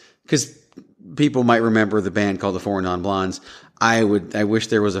phrase, because people might remember the band called the Four Non-Blondes. I wish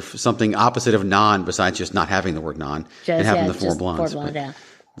there was something opposite of non besides just not having the word non and having the four blondes.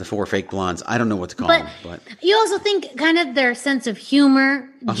 The four fake blondes. I don't know what to call them. But you also think kind of their sense of humor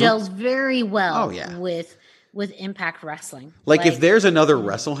gels very well with Impact Wrestling. If there's another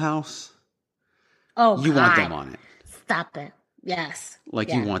Wrestle House, you want them on it. Stop it. Yes.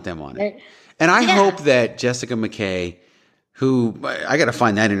 You want them on it. And I hope that Jessica McKay, who I got to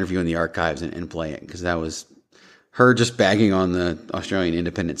find that interview in the archives and play it, because that was her just bagging on the Australian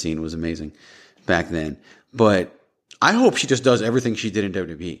independent scene was amazing back then. But I hope she just does everything she did in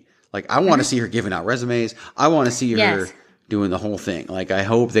WWE. I want to see her giving out resumes. I want to see her doing the whole thing. I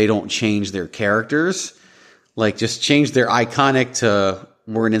hope they don't change their characters. Just change their iconic to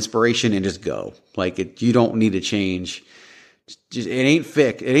we're an inspiration and just go. You don't need to change. It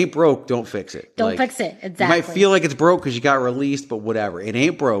ain't broke. Don't fix it. Don't fix it. Exactly. You might feel like it's broke because you got released, but whatever. It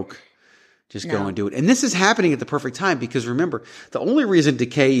ain't broke. Just go and do it. And this is happening at the perfect time, because remember, the only reason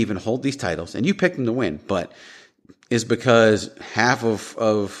Decay even hold these titles, and you picked them to win, but is because half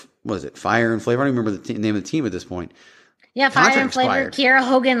of what is it, Fire and Flavor? I don't remember the name of the team at this point. Yeah, Fire and Flavor. Kiera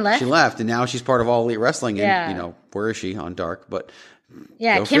Hogan left. She left, and now she's part of All Elite Wrestling. And where is she on Dark? But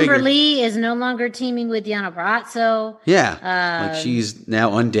Kimberly is no longer teaming with Deonna Purrazzo. Yeah, she's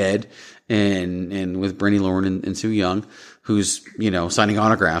now undead, and with Brittany Lauren and Sue Young, who's signing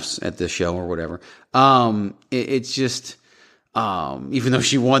autographs at the show or whatever. It's just even though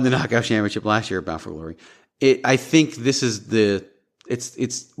she won the Knockout Championship last year at Bound for Glory, I think this is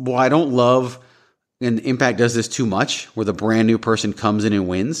I don't love, and Impact does this too much, where the brand new person comes in and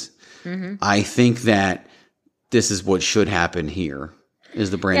wins. Mm-hmm. I think that this is what should happen here. Is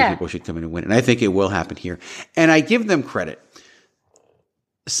the brand new people should come in and win. And I think it will happen here. And I give them credit.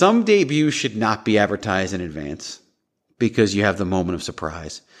 Some debuts should not be advertised in advance because you have the moment of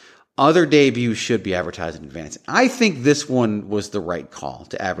surprise. Other debuts should be advertised in advance. I think this one was the right call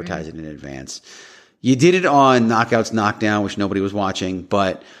to advertise it in advance. You did it on Knockouts Knockdown, which nobody was watching,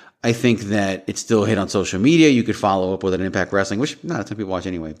 but I think that it still hit on social media. You could follow up with an Impact Wrestling, which not a ton of people watch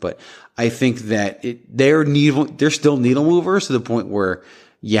anyway. But I think that they're still needle movers to the point where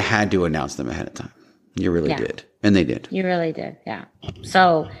you had to announce them ahead of time. You really did, and they did. You really did, yeah.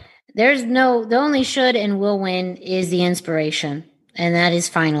 So the only should and will win is the inspiration, and that is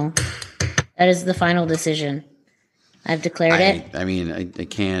final. That is the final decision. I've declared it. I mean, I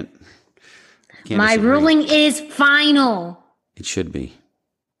can't. My ruling is final. It should be.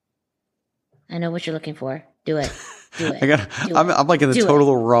 I know what you're looking for. Do it. Do it. I'm like in the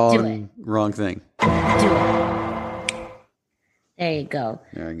total wrong thing. Do it. There you go.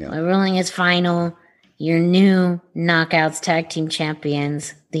 There you go. My ruling is final. Your new Knockouts Tag Team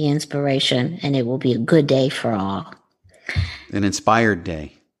Champions, the inspiration, and it will be a good day for all. An inspired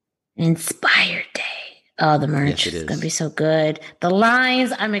day. Inspired day. Oh, the merch is going to be so good. The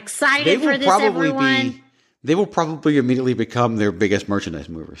lines, I'm excited for this, everyone. they will probably immediately become their biggest merchandise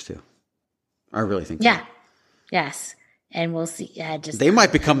movers too. I really think. Yeah. So. Yes. And we'll see. They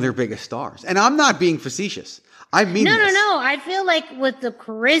might become their biggest stars. And I'm not being facetious. I mean, no. I feel like with the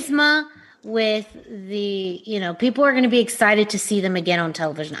charisma, with the, people are going to be excited to see them again on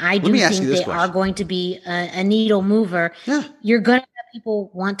television. I do think they are going to be a needle mover. Yeah. You're going to have people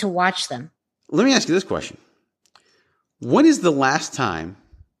want to watch them. Let me ask you this question. When is the last time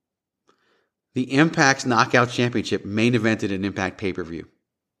the Impact's Knockout Championship main evented an Impact pay-per-view?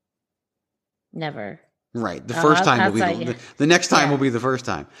 Never. Right. The first time will be the next time will be the first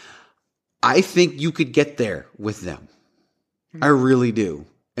time. I think you could get there with them. I really do.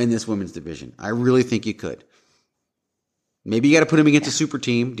 In this women's division. I really think you could. Maybe you got to put them against a super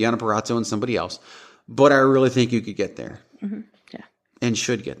team, Deonna Purrazzo and somebody else. But I really think you could get there. Mm-hmm. Yeah. And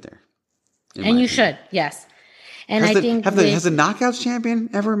should get there. And you should, yes. And I think has the Knockouts champion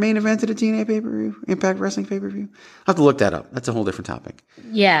ever main evented a TNA pay-per-view? Impact Wrestling pay-per-view? I'll have to look that up. That's a whole different topic.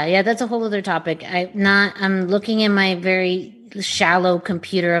 Yeah, that's a whole other topic. I'm looking in my very shallow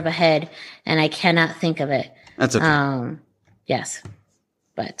computer of a head, and I cannot think of it. That's okay. Yes.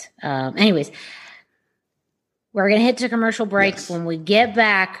 But anyways, we're going to hit to commercial break. Yes. When we get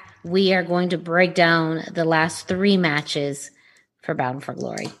back, we are going to break down the last 3 matches for Bound for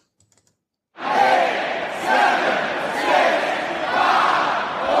Glory. 8, 7, 6,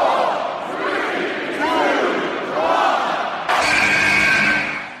 5, 4, 3, 2,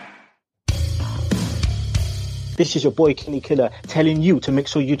 1. This is your boy Kenny Killer telling you to make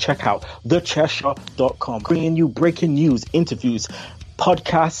sure you check out thechairshot.com, bringing you breaking news, interviews,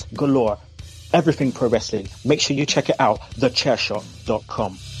 podcasts galore, everything pro wrestling. Make sure you check it out,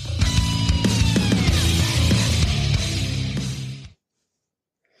 thechairshot.com.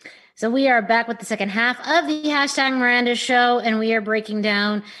 So we are back with the second half of the Hashtag Miranda show, and we are breaking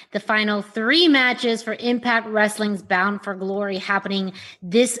down the final 3 matches for Impact Wrestling's Bound for Glory happening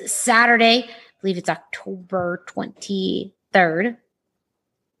this Saturday. I believe it's October 23rd.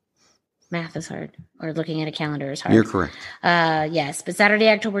 Math is hard, or looking at a calendar is hard. You're correct. Yes, but Saturday,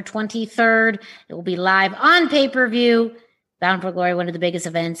 October 23rd, it will be live on pay-per-view. Bound for Glory, one of the biggest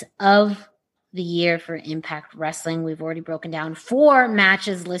events of the year for Impact Wrestling. We've already broken down 4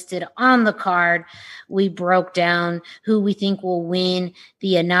 matches listed on the card. We broke down who we think will win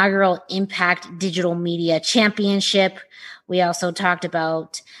the inaugural Impact Digital Media Championship. We also talked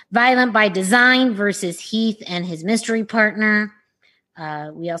about Violent by Design versus Heath and his mystery partner.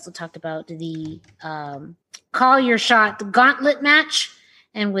 We also talked about the Call Your Shot gauntlet match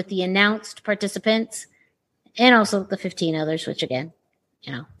and with the announced participants and also the 15 others, which again,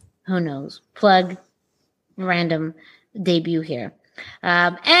 who knows? Plug random debut here.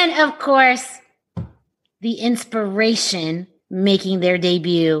 And of course, the Inspiration making their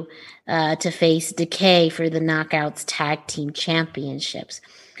debut to face Decay for the Knockouts Tag Team Championships.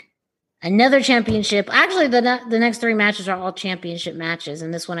 Another championship. Actually, the next 3 matches are all championship matches,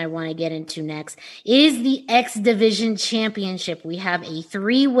 and this one I want to get into next is the X Division Championship. We have a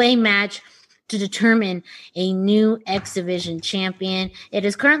 3-way match to determine a new X Division champion. It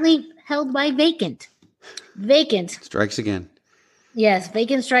is currently held by Vacant. Vacant strikes again. Yes,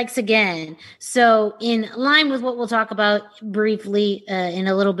 Vacant strikes again. So in line with what we'll talk about briefly in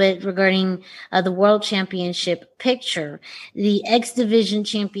a little bit regarding the World Championship picture, the X Division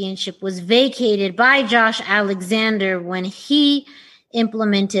Championship was vacated by Josh Alexander when he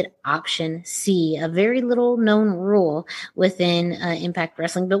implemented Option C, a very little known rule within Impact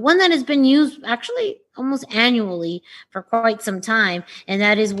Wrestling, but one that has been used actually almost annually for quite some time. And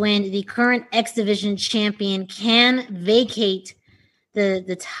that is when the current X Division champion can vacate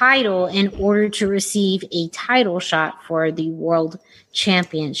the title in order to receive a title shot for the World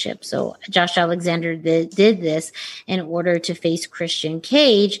Championship. So Josh Alexander did this in order to face Christian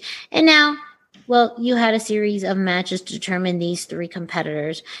Cage. And now, well, you had a series of matches to determine these 3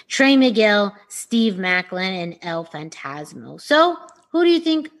 competitors: Trey Miguel, Steve Macklin, and El Phantasmo. So who do you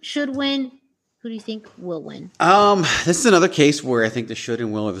think should win? Who do you think will win? This is another case where I think the should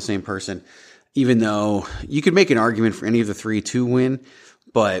and will are the same person. Even though you could make an argument for any of the 3 to win,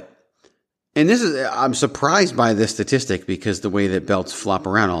 I'm surprised by this statistic because the way that belts flop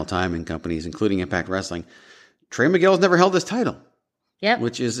around all the time in companies, including Impact Wrestling, Trey Miguel's never held this title. Yep.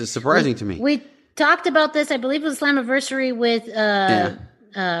 Which is surprising to me. We talked about this, I believe it was Slammiversary with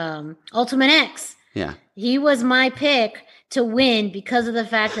Ultimate X. Yeah. He was my pick to win because of the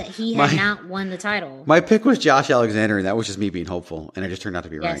fact that he had not won the title. My pick was Josh Alexander, and that was just me being hopeful, and it just turned out to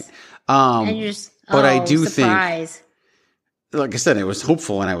be right. And you're just, but I do surprise. think, like I said, it was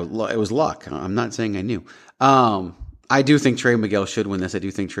hopeful, and it was luck. I'm not saying I knew. I I do think Trey Miguel should win this. I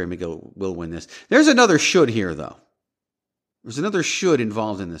do think Trey Miguel will win this. There's another should here, though. There's another should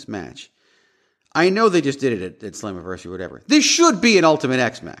involved in this match. I know they just did it at Slammiversary or whatever. This should be an Ultimate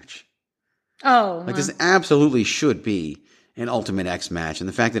X match. Oh. Like, this absolutely should be an Ultimate X match. And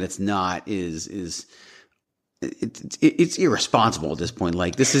the fact that it's not is it's irresponsible at this point.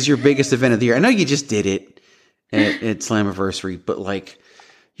 Like, this is your biggest event of the year. I know you just did it at Slammiversary, but like,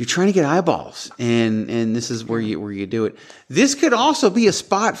 you're trying to get eyeballs, and this is where you do it. This could also be a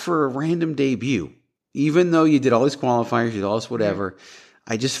spot for a random debut, even though you did all these qualifiers, you did all this whatever.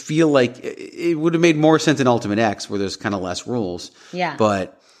 I just feel like it would have made more sense in Ultimate X, where there's kind of less rules. Yeah,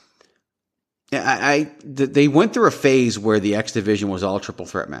 but they went through a phase where the X division was all triple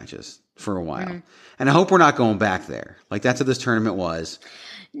threat matches for a while, and I hope we're not going back there. Like, that's what this tournament was.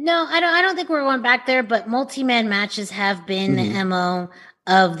 No, I don't think we're going back there. But multi-man matches have been the MO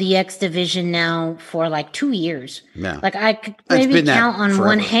of the X division now for like 2 years. Yeah. Like, I could maybe count on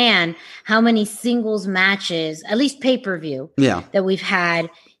one hand how many singles matches, at least pay-per-view, that we've had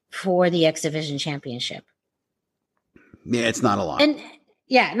for the X division championship. Yeah, it's not a lot. And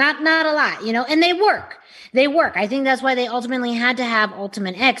yeah, not a lot, you know, and they work. They work. I think that's why they ultimately had to have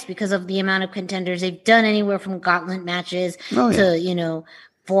Ultimate X, because of the amount of contenders they've done, anywhere from gauntlet matches to, you know,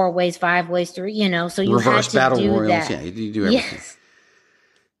 4 ways, 5 ways, 3, you know, so you reverse had to battle do royals. that. Yeah, you do everything. Yes.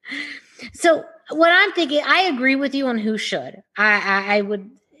 So what I'm thinking, I agree with you on who should. I would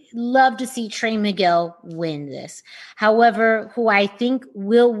love to see Trey Miguel win this. However, who I think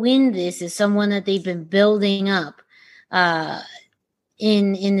will win this is someone that they've been building up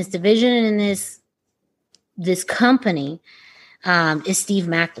in this division and in this company, is Steve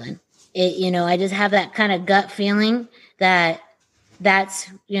Maclin. You know, I just have that kind of gut feeling that that's,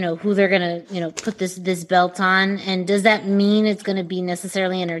 you know, who they're going to, you know, put this belt on. And does that mean it's going to be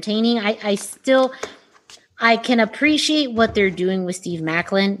necessarily entertaining? I can appreciate what they're doing with Steve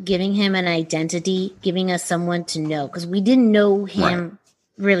Maclin, giving him an identity, giving us someone to know, because we didn't know him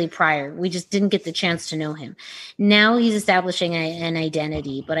really prior. We just didn't get the chance to know him. Now he's establishing an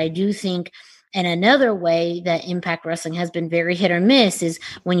identity. But I do think, and another way that Impact Wrestling has been very hit or miss is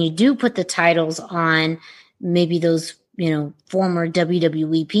when you do put the titles on maybe those, you know, former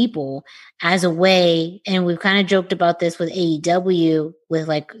WWE people as a way, and we've kind of joked about this with AEW, with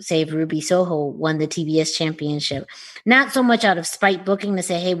like, say, if Ruby Soho won the TBS championship, not so much out of spite booking to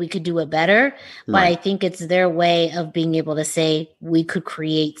say, hey, we could do it better, but I think it's their way of being able to say, we could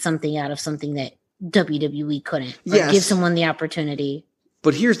create something out of something that WWE couldn't, or give someone the opportunity.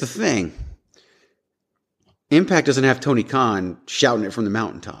 But here's the thing. Impact doesn't have Tony Khan shouting it from the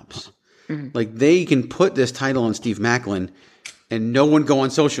mountaintops. Like, they can put this title on Steve Maclin and no one go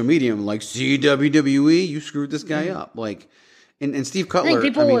on social media and like, see, WWE, you screwed this guy up. Like, and Steve Cutler. I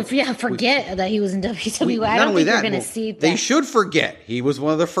think people forget that he was in WWE. I don't think they're going to see that. They should forget. He was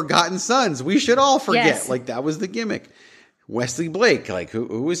one of the forgotten sons. We should all forget. Yes. Like, that was the gimmick. Wesley Blake, like,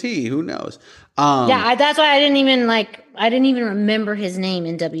 who was he? Who knows? That's why I didn't even remember his name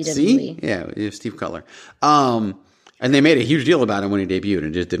in WWE. See? Yeah, it was Steve Cutler. And they made a huge deal about him when he debuted, and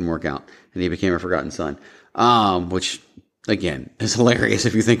it just didn't work out. And he became a forgotten son, which, again, is hilarious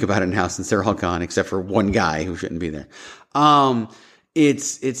if you think about it now, since they're all gone, except for one guy who shouldn't be there.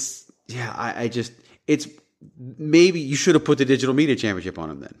 It's maybe you should have put the Digital Media Championship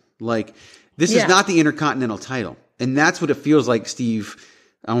on him then. Like, this is not the Intercontinental title. And that's what it feels like Steve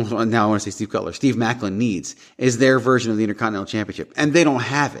Maclin needs, is their version of the Intercontinental Championship. And they don't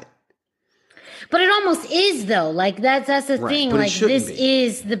have it. But it almost is, though. Like, that's the thing. Like, this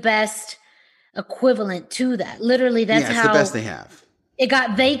is the best equivalent to that. Literally, that's how the best they have. It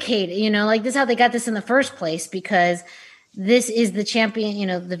got vacated. You know, like, this is how they got this in the first place, because this is the champion. You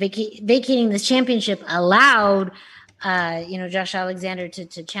know, the vacating this championship allowed, Josh Alexander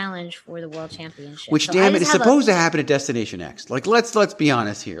to challenge for the world championship. Which, so damn it, is supposed to happen at Destination X. Like, let's be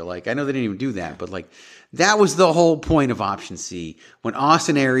honest here. Like, I know they didn't even do that, but like, that was the whole point of Option C, when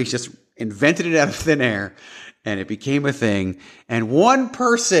Austin Aries just invented it out of thin air, and it became a thing. And one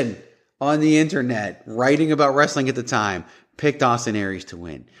person on the internet writing about wrestling at the time picked Austin Aries to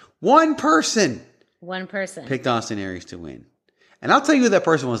win. One person picked Austin Aries to win. And I'll tell you who that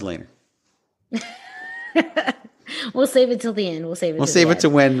person was later. We'll save it till the end. We'll save it to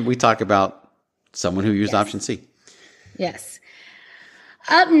when we talk about someone who used Option C. Yes.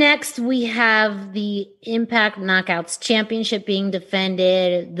 Up next, we have the Impact Knockouts Championship being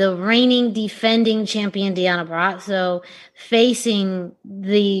defended. The reigning defending champion, Deonna Purrazzo, facing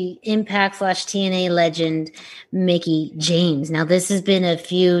the Impact/TNA legend, Mickie James. Now, this has been a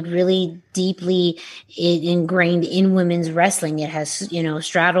feud really deeply ingrained in women's wrestling. It has,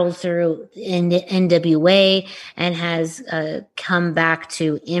 straddled through NWA and has come back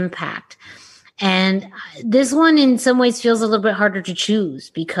to Impact. And this one in some ways feels a little bit harder to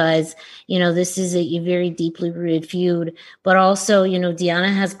choose because, this is a very deeply rooted feud, but also,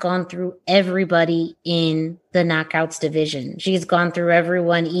 Deonna has gone through everybody in the Knockouts division. She's gone through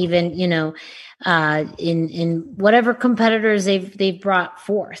everyone, even, in whatever competitors they've brought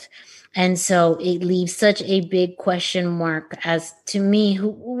forth. And so it leaves such a big question mark as to me,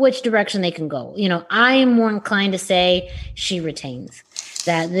 which direction they can go. I am more inclined to say she retains.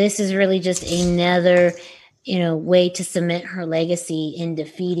 That this is really just another, way to cement her legacy in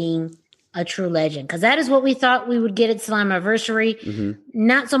defeating a true legend. Because that is what we thought we would get at Slammiversary. Mm-hmm.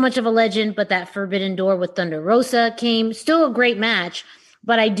 Not so much of a legend, but that Forbidden Door with Thunder Rosa came. Still a great match.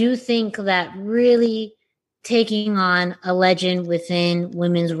 But I do think that really taking on a legend within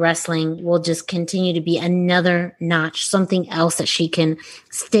women's wrestling will just continue to be another notch, something else that she can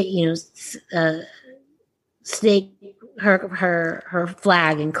stake her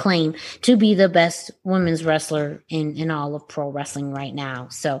flag and claim to be the best women's wrestler in all of pro wrestling right now.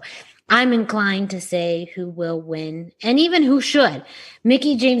 So I'm inclined to say who will win and even who should.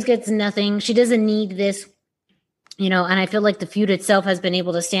 Mickie James gets nothing. She doesn't need this, and I feel like the feud itself has been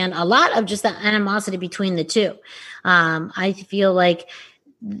able to stand a lot of just the animosity between the two. I feel like,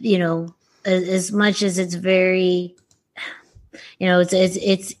 as much as it's very,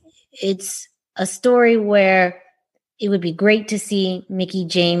 it's a story where it would be great to see Mickie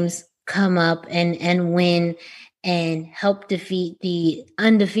James come up and win and help defeat the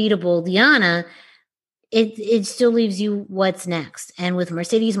undefeatable Deonna. It still leaves you what's next. And with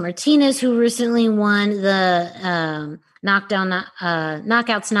Mercedes Martinez, who recently won the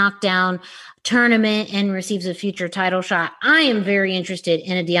Knockouts Knockdown tournament and receives a future title shot, I am very interested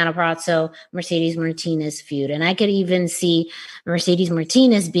in a Deonna Purrazzo Mercedes Martinez feud. And I could even see Mercedes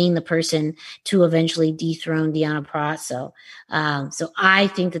Martinez being the person to eventually dethrone Deonna Purrazzo. So I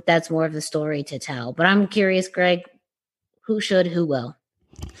think that that's more of the story to tell. But I'm curious, Greg, who should, who will?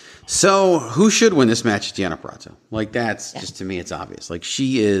 So who should win this match? Deonna Purrazzo. That's just, to me, it's obvious.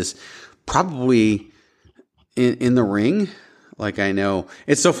 She is probably in the ring. I know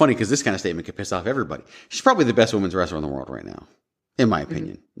it's so funny because this kind of statement could piss off everybody. She's probably the best women's wrestler in the world right now, in my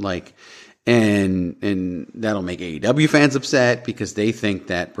opinion. And that'll make AEW fans upset because they think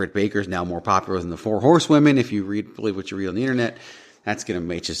that Britt Baker is now more popular than the Four Horsewomen. If you believe what you read on the internet, that's going to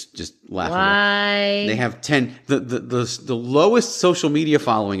make just laughable. Why? They have 10. The lowest social media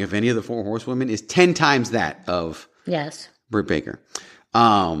following of any of the Four Horsewomen is 10 times that of Britt Baker.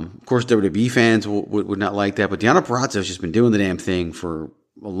 Of course, WWE fans would not like that, but Deonna Purrazzo has just been doing the damn thing for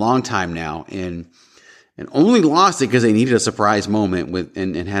a long time now, and only lost it because they needed a surprise moment with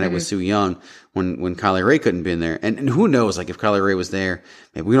and had it with Su Yung when Kylie Rae couldn't been there, and who knows, if Kylie Rae was there,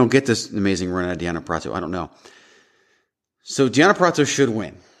 maybe we don't get this amazing run out of Deonna Purrazzo. I don't know. So Deonna Purrazzo should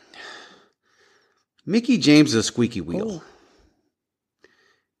win. Mickie James is a squeaky wheel.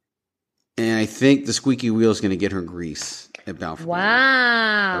 And I think the squeaky wheel is going to get her grease at Bound for Glory.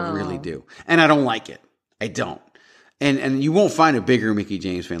 Wow. I really do. And I don't like it. I don't. And you won't find a bigger Mickie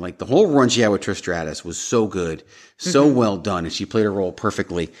James fan. The whole run she had with Trish Stratus was so good, so well done, and she played her role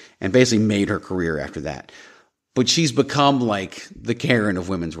perfectly and basically made her career after that. But she's become the Karen of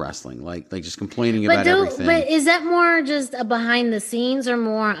women's wrestling, just complaining about everything. But is that more just a behind the scenes or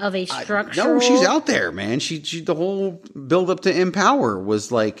more of a structural? No, she's out there, man. She the whole build up to Empower was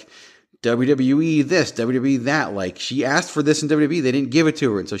WWE this, WWE that. She asked for this in WWE. They didn't give it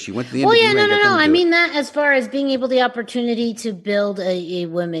to her, and so she went to the NWA. Well, yeah, no. I mean that as far as being able the opportunity to build a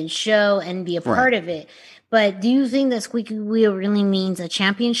women's show and be a part of it. But do you think that squeaky wheel really means a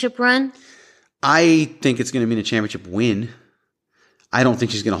championship run? I think it's going to mean a championship win. I don't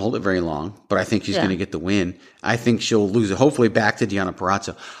think she's going to hold it very long, but I think she's going to get the win. I think she'll lose it, hopefully back to Deonna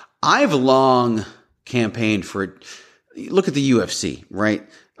Purrazzo. I've long campaigned for it. Look at the UFC, right?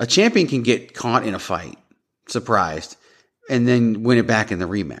 A champion can get caught in a fight, surprised, and then win it back in the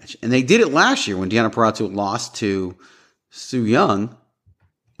rematch. And they did it last year when Deonna Purrazzo lost to Su Yung,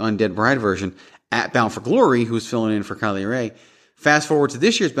 Undead Bride version, at Bound for Glory, who was filling in for Kylie Rae. Fast forward to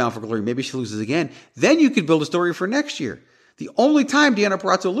this year's Bound for Glory, maybe she loses again. Then you could build a story for next year. The only time Deonna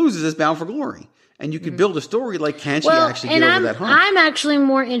Purrazzo loses is Bound for Glory. And you could build a story can she actually get over that hump? I'm actually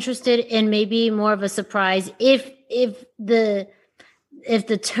more interested in maybe more of a surprise if the if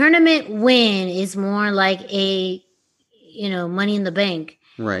the tournament win is more like a, Money in the Bank.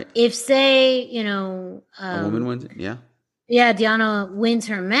 Right. If say, a woman wins it, yeah. Yeah, Deonna wins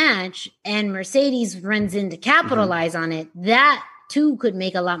her match and Mercedes runs in to capitalize on it, that too could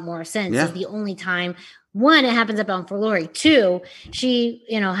make a lot more sense. Yeah. It's the only time, one, it happens at Bound for Glory. Two, she,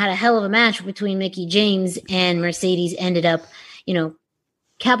 had a hell of a match between Mickie James and Mercedes ended up,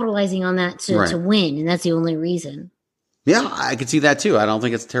 capitalizing on that to win. And that's the only reason. Yeah, I could see that too. I don't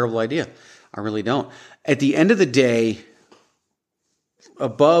think it's a terrible idea. I really don't. At the end of the day,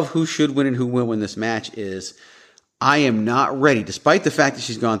 above who should win and who will win this match is I am not ready, despite the fact that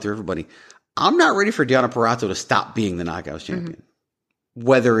she's gone through everybody, I'm not ready for Deonna Purrazzo to stop being the Knockouts champion. Mm-hmm.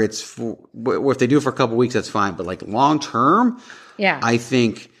 Whether it's if they do it for a couple weeks, that's fine. But like long term, I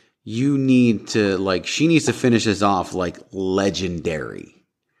think you need to she needs to finish this off like legendary.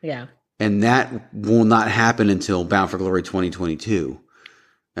 Yeah. And that will not happen until Bound for Glory 2022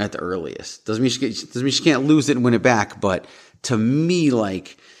 at the earliest. Doesn't mean she can't lose it and win it back, but to me,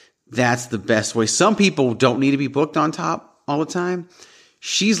 that's the best way. Some people don't need to be booked on top all the time.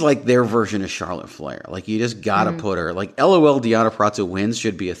 She's like their version of Charlotte Flair. You just gotta put her. LOL Deonna Purrazzo wins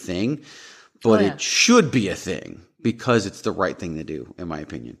should be a thing, but it should be a thing because it's the right thing to do, in my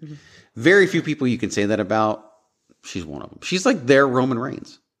opinion. Mm-hmm. Very few people you can say that about. She's one of them. She's like their Roman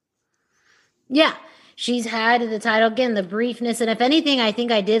Reigns. Yeah. She's had the title, again, the briefness. And if anything, I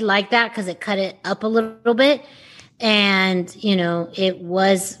think I did like that because it cut it up a little bit. And, it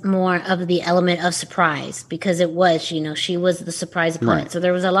was more of the element of surprise because it was, she was the surprise opponent. Right. So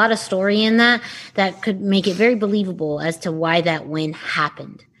there was a lot of story in that could make it very believable as to why that win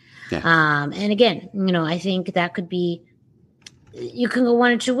happened. Yeah. And again, I think that could be, you can go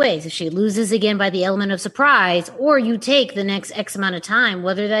one or two ways. If she loses again by the element of surprise, or you take the next X amount of time,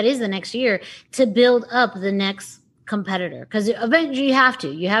 whether that is the next year, to build up the next competitor. Because eventually you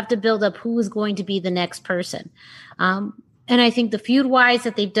have to build up who is going to be the next person. And I think the feud wise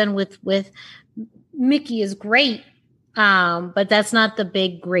that they've done with Mickie is great. But that's not the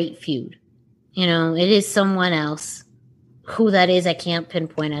big, great feud. It is someone else. Who that is, I can't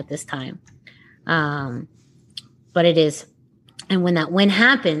pinpoint at this time. But it is. And when that win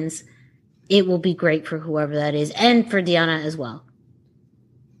happens, it will be great for whoever that is and for Deonna as well.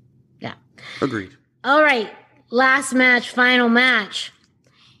 Yeah. Agreed. All right. Last match, final match.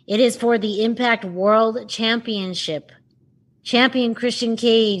 It is for the Impact World Championship. Champion Christian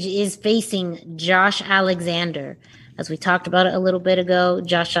Cage is facing Josh Alexander. As we talked about it a little bit ago,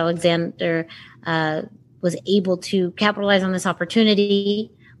 Josh Alexander was able to capitalize on this opportunity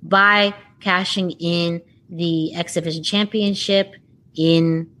by cashing in the X Division Championship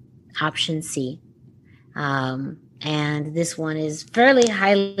in Option C. And this one is fairly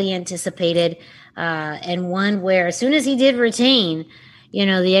highly anticipated and one where as soon as he did retain,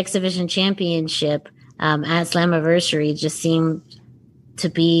 the X Division Championship at Slammiversary just seemed to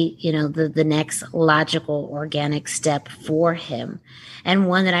be, the next logical, organic step for him. And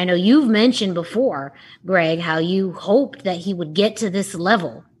one that I know you've mentioned before, Greg, how you hoped that he would get to this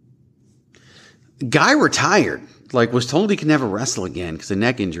level. Guy retired, was told he could never wrestle again because of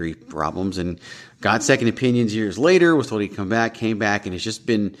neck injury problems, and got second opinions years later, was told he'd come back, came back, and has just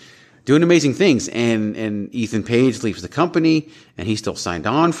been doing amazing things. And Ethan Page leaves the company, and he's still signed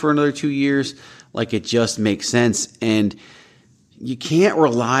on for another 2 years. It just makes sense. And you can't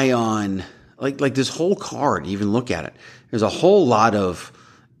rely on, this whole card, even look at it. There's a whole lot of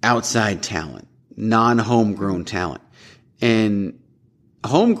outside talent, non-homegrown talent. And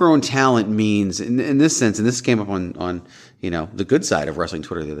homegrown talent means, in this sense, and this came up on the good side of wrestling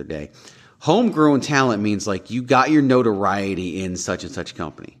Twitter the other day, homegrown talent means you got your notoriety in such and such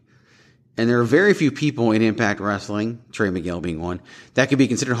company. And there are very few people in Impact Wrestling, Trey Miguel being one, that could be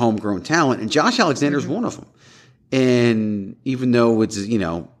considered homegrown talent, and Josh Alexander is one of them. And even though it's,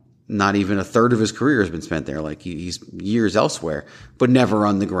 not even a third of his career has been spent there, he's years elsewhere, but never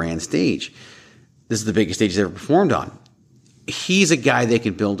on the grand stage. This is the biggest stage he's ever performed on. He's a guy they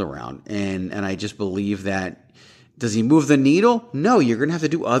can build around. And I just believe that, does he move the needle? No, you're going to have to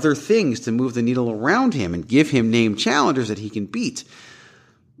do other things to move the needle around him and give him named challengers that he can beat.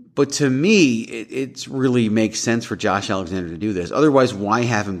 But to me, it really makes sense for Josh Alexander to do this. Otherwise, why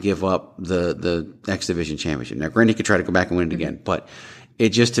have him give up the X Division Championship? Now, granted, he could try to go back and win it again, but it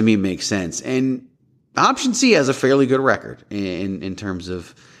just, to me, makes sense. And Option C has a fairly good record in terms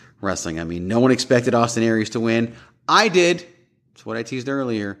of wrestling. I mean, no one expected Austin Aries to win. I did. That's what I teased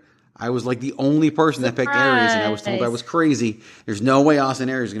earlier. I was the only person that picked Aries, and I was told I was crazy. There's no way Austin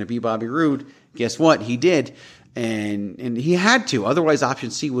Aries is going to beat Bobby Roode. Guess what? He did. And he had to. Otherwise,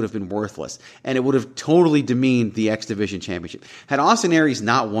 option C would have been worthless. And it would have totally demeaned the X Division Championship. Had Austin Aries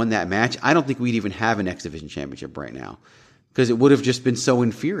not won that match, I don't think we'd even have an X Division Championship right now. Because it would have just been so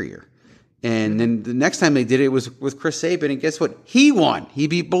inferior. And then the next time they did it was with Chris Sabin. And guess what? He won. He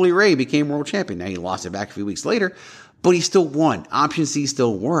beat Bully Ray, became world champion. Now he lost it back a few weeks later. But he still won. Option C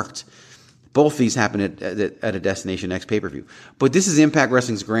still worked. Both these happened at a Destination X pay-per-view. But this is Impact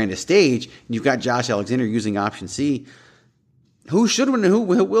Wrestling's grandest stage. And you've got Josh Alexander using Option C. Who should win and who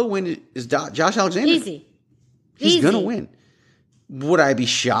will win is Josh Alexander. Easy. He's going to win. Would I be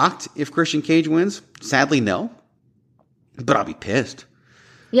shocked if Christian Cage wins? Sadly, no. But I'll be pissed.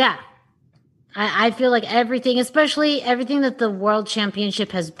 Yeah. I feel like especially everything that the World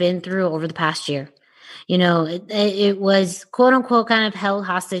Championship has been through over the past year. You know, it was quote unquote kind of held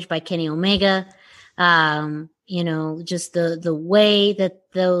hostage by Kenny Omega. You know, just the way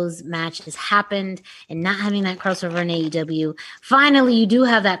that those matches happened and not having that crossover in AEW. Finally, you do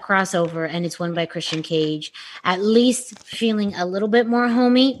have that crossover and it's won by Christian Cage. At least feeling a little bit more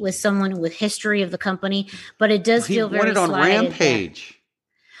homey with someone with history of the company, but it does feel very slighted. He won it on Rampage.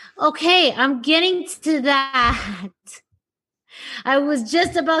 Okay, I'm getting to that. I was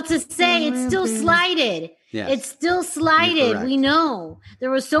just about to say it's still slighted. Yes. It's still slighted. We know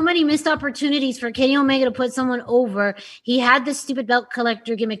there were so many missed opportunities for Kenny Omega to put someone over. He had this stupid belt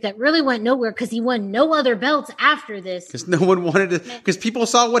collector gimmick that really went nowhere because he won no other belts after this. Because no one wanted to. Because people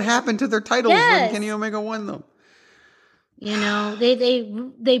saw what happened to their titles when Kenny Omega won them. You know,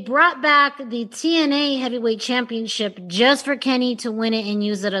 they brought back the TNA Heavyweight Championship just for Kenny to win it and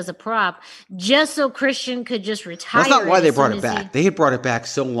use it as a prop, just so Christian could just retire. That's not why they brought it back. They had brought it back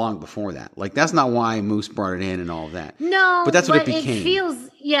so long before that. Like, that's not why Moose brought it in and all of that. No, but that's what it became.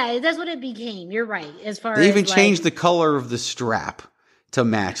 That's what it became. You're right. As far they as even changed the color of the strap to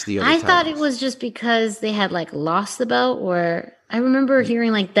match the other. I thought it was just because they had like lost the belt, or I remember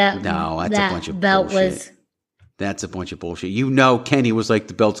hearing like that. No, that's that a bunch of belt bullshit. Was. That's a bunch of bullshit. You know, Kenny was like,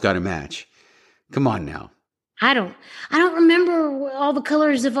 the belt's got a match. Come on now. I don't remember all the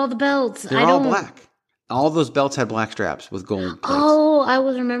colors of all the belts. They're all black. All those belts had black straps with gold plates. Oh, I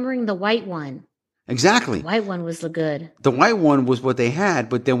was remembering the white one. Exactly. The white one was the good. The white one was what they had,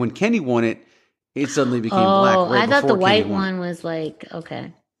 but then when Kenny won it, it suddenly became black. Right, I thought the white one was like,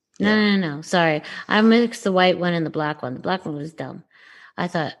 okay. No. Sorry. I mixed the white one and the black one. The black one was dumb. I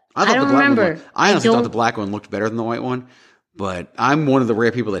don't remember. I honestly thought the black one looked better than the white one, but I'm one of the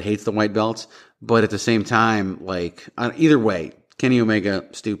rare people that hates the white belts. But at the same time, like, either way, Kenny Omega,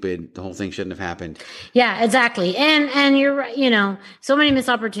 stupid. The whole thing shouldn't have happened. Yeah, exactly. And you're right. You know, so many missed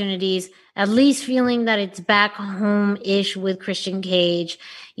opportunities. At least feeling that it's back home-ish with Christian Cage.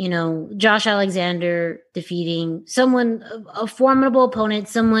 You know, Josh Alexander defeating someone, a formidable opponent,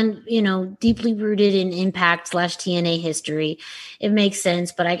 someone, you know, deeply rooted in Impact / TNA history. It makes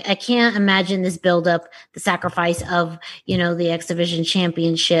sense, but I can't imagine this build-up, the sacrifice of, you know, the X Division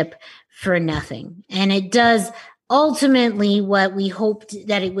Championship for nothing. And it does ultimately what we hoped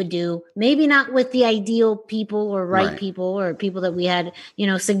that it would do. Maybe not with the ideal people or right people or people that we had, you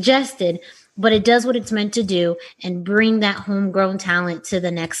know, suggested, but it does what it's meant to do and bring that homegrown talent to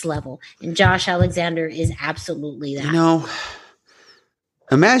the next level. And Josh Alexander is absolutely that. You know,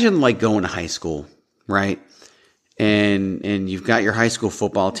 imagine like going to high school, right? And you've got your high school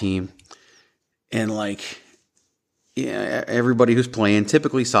football team and like, yeah, everybody who's playing,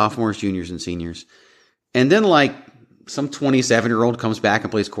 typically sophomores, juniors, and seniors. And then like some 27-year-old comes back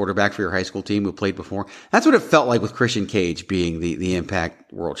and plays quarterback for your high school team who played before. That's what it felt like with Christian Cage being the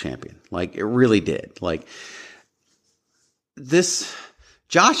Impact World Champion. Like, it really did. Like, this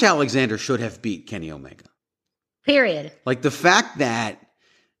Josh Alexander should have beat Kenny Omega. Period. Like, the fact that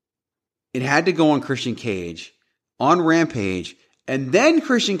it had to go on Christian Cage on Rampage, and then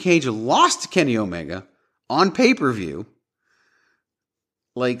Christian Cage lost to Kenny Omega on pay-per-view.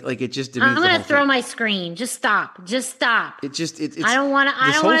 Like it just. I'm going to throw my screen. Just stop. It's. I don't want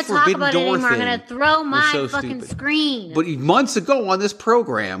to talk about it anymore. I'm going to throw my fucking screen. But months ago on this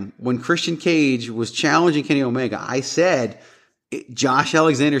program, when Christian Cage was challenging Kenny Omega, I said Josh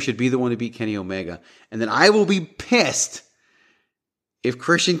Alexander should be the one to beat Kenny Omega, and then I will be pissed if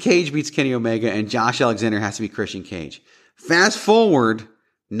Christian Cage beats Kenny Omega and Josh Alexander has to beat Christian Cage. Fast forward,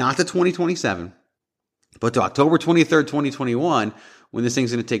 not to 2027, but to October 23rd, 2021. When this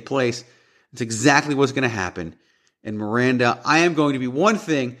thing's going to take place, it's exactly what's going to happen. And Miranda, I am going to be one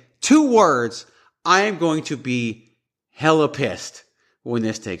thing, 2 words. I am going to be hella pissed when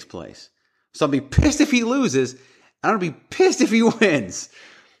this takes place. So I'll be pissed if he loses. I'm going to be pissed if he wins.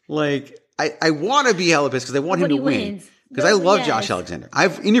 Like, I want to be hella pissed because I want him to win. Because I love Josh Alexander.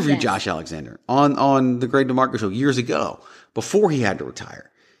 I've interviewed Josh Alexander on the Greg DeMarco show years ago, before he had to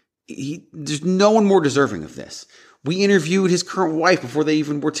retire. There's no one more deserving of this. We interviewed his current wife before they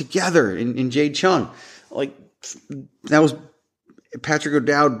even were together in Jade Chung. Like, that was Patrick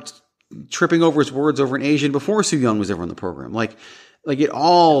O'Dowd tripping over his words over an Asian before Su Yung was ever on the program. Like it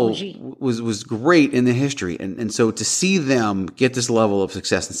all was great in the history. And so to see them get this level of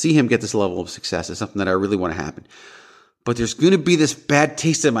success and see him get this level of success is something that I really want to happen. But there's going to be this bad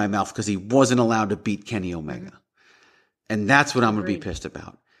taste in my mouth because he wasn't allowed to beat Kenny Omega. And that's what I'm going to be pissed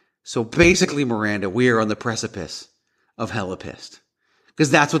about. So basically, Miranda, we are on the precipice of hella pissed.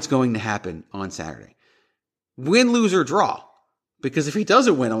 Because that's what's going to happen on Saturday. Win, lose, or draw. Because if he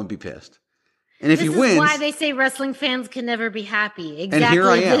doesn't win, I'm going to be pissed. And if he wins... This is why they say wrestling fans can never be happy. Exactly and here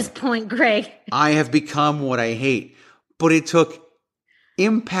I at this point, Greg. I have become what I hate. But it took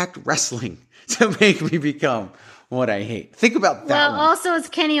Impact Wrestling to make me become what I hate. Think about that. Well, also it's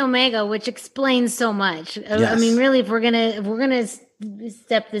Kenny Omega, which explains so much. Yes. I mean, really, if we're gonna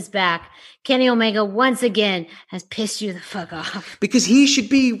step this back, Kenny Omega once again has pissed you the fuck off. Because he should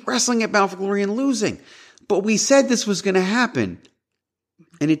be wrestling at Bound for Glory and losing. But we said this was going to happen.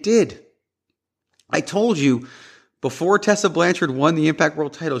 And it did. I told you before Tessa Blanchard won the Impact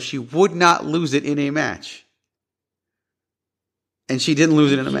World title, she would not lose it in a match. And she didn't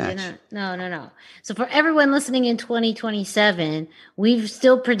lose it in a match. No. So for everyone listening in 2027, we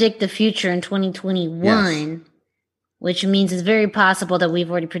still predict the future in 2021, yes. Which means it's very possible that we've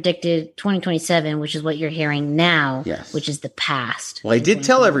already predicted 2027, which is what you're hearing now, yes. Which is the past. Well, I did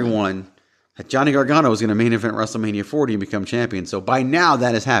tell everyone that Johnny Gargano was going to main event WrestleMania 40 and become champion. So by now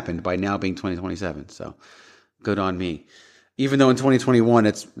that has happened, by now being 2027. So good on me. Even though in 2021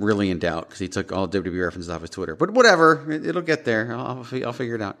 it's really in doubt because he took all WWE references off his Twitter. But whatever, it'll get there. I'll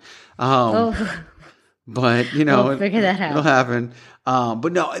figure it out. But we'll figure that out. It'll happen.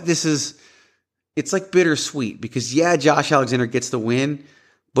 But no, it's like bittersweet because Josh Alexander gets the win,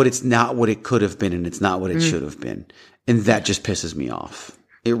 but it's not what it could have been and it's not what it should have been, and that just pisses me off.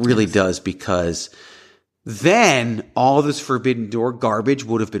 It really does, because then all this Forbidden Door garbage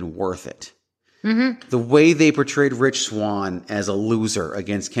would have been worth it. Mm-hmm. The way they portrayed Rich Swann as a loser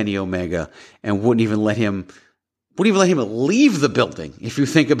against Kenny Omega and wouldn't even let him leave the building, if you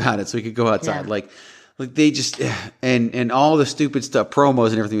think about it, so he could go outside. Yeah. Like they just and all the stupid stuff, promos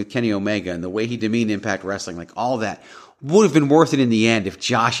and everything with Kenny Omega and the way he demeaned Impact Wrestling, like all that would have been worth it in the end if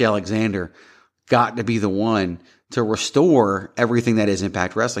Josh Alexander got to be the one to restore everything that is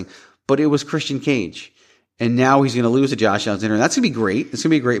Impact Wrestling. But it was Christian Cage. And now he's going to lose to Josh Alexander. And that's going to be great. It's going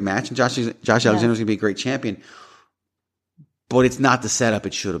to be a great match. And Josh Alexander is going to be a great champion. But it's not the setup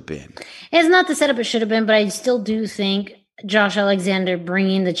it should have been. It's not the setup it should have been, but I still do think Josh Alexander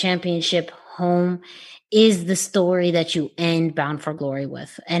bringing the championship home is the story that you end Bound for Glory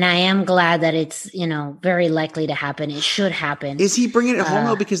with. And I am glad that it's, very likely to happen. It should happen. Is he bringing it home,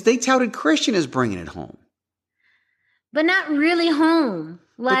 though? Because they touted Christian as bringing it home. But not really home.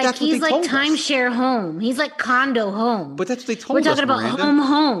 Like, he's like timeshare home. He's like condo home. But that's what they told us, We're talking about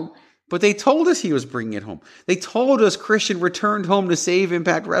home. But they told us he was bringing it home. They told us Christian returned home to save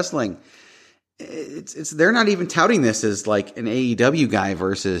Impact Wrestling. They're not even touting this as like an AEW guy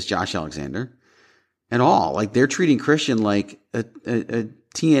versus Josh Alexander at all. Like, they're treating Christian like a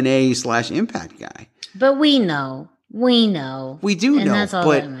TNA/Impact guy. But we know. We do know. That's all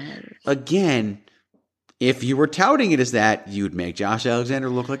but that matters. Again, if you were touting it as that, you'd make Josh Alexander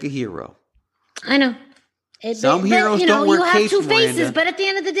look like a hero. I know. Some heroes don't wear capes, you have two faces, Miranda. But at the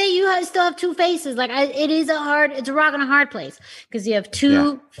end of the day, you still have two faces. Like, it's a rock and a hard place because you have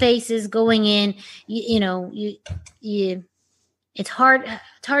two faces going in. It's hard.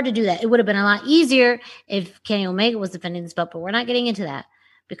 It's hard to do that. It would have been a lot easier if Kenny Omega was defending this belt, but we're not getting into that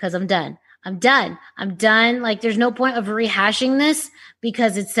because I'm done. Like, there's no point of rehashing this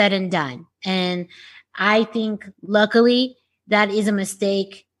because it's said and done. And I think, luckily, that is a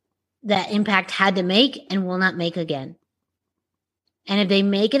mistake that Impact had to make and will not make again. And if they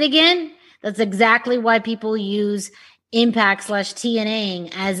make it again, that's exactly why people use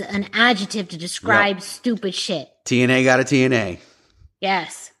Impact/TNAing as an adjective to describe stupid shit. TNA got a TNA.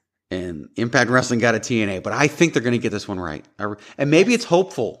 Yes. And Impact Wrestling got a TNA. But I think they're going to get this one right. And maybe it's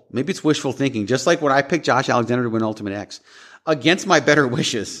hopeful. Maybe it's wishful thinking. Just like when I picked Josh Alexander to win Ultimate X. Against my better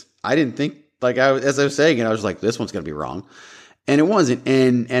wishes. I didn't think, as I was saying it, I was like, this one's going to be wrong. And it wasn't.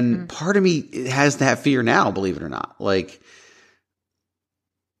 And part of me has that fear now, believe it or not. Like,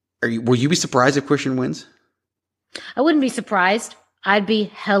 will you be surprised if Christian wins? I wouldn't be surprised. I'd be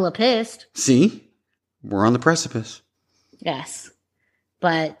hella pissed. See? We're on the precipice. Yes.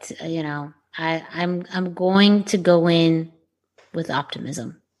 But, I'm going to go in with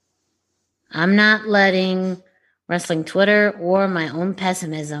optimism. I'm not letting wrestling Twitter or my own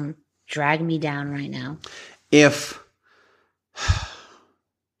pessimism drag me down right now.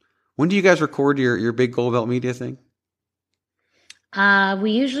 When do you guys record your big Gold Belt Media thing?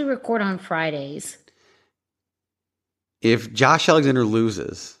 We usually record on Fridays. If Josh Alexander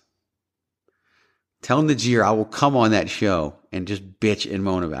loses, tell Najir I will come on that show and just bitch and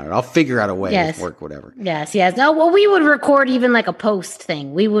moan about it. I'll figure out a way to work whatever. Yes. No, well, we would record even like a post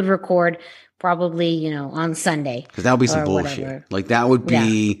thing. We would record probably, on Sunday. Because that would be some bullshit. Whatever. Like that would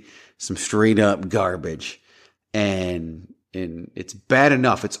be some straight up garbage. And it's bad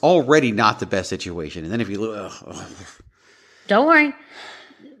enough. It's already not the best situation. And then if you lose, don't worry.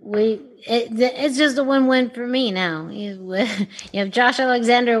 It's just a win-win for me now. If Josh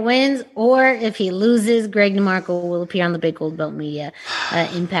Alexander wins, or if he loses, Greg DeMarco will appear on the Big Gold Belt Media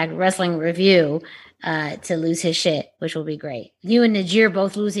Impact Wrestling Review to lose his shit, which will be great. You and Najir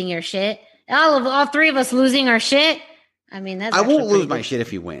both losing your shit. All three of us losing our shit. I mean, that's. I won't lose my shit if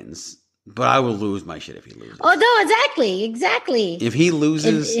he wins, but I will lose my shit if he loses. Oh no, exactly. If he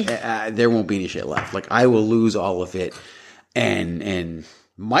loses, there won't be any shit left. Like I will lose all of it, and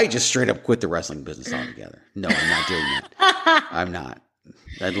might just straight up quit the wrestling business altogether. No, I'm not doing that. I'm not.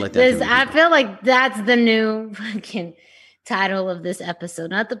 I'd let that. I feel like that's the new fucking title of this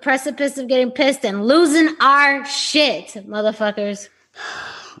episode. Not the precipice of getting pissed and losing our shit, motherfuckers.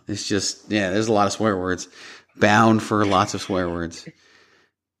 It's just, there's a lot of swear words. Bound for lots of swear words.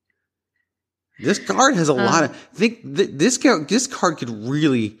 This card has a lot of. I think this card could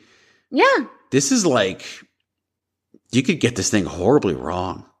really. Yeah. This is like. You could get this thing horribly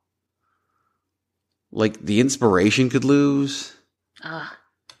wrong. Like the inspiration could lose.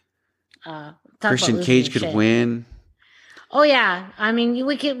 Christian Cage could win. Oh yeah, I mean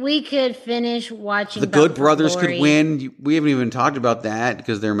we could finish watching. The Good Brothers could win. We haven't even talked about that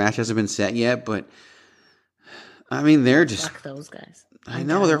because their match hasn't been set yet. But I mean, they're just fuck those guys. I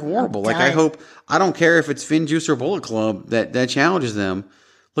know they're horrible. Like I don't care if it's Finn Juice or Bullet Club that challenges them.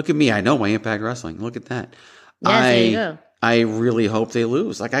 Look at me. I know my Impact Wrestling. Look at that. Yes, there you go. I really hope they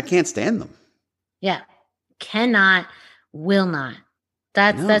lose. Like I can't stand them. Yeah, cannot, will not.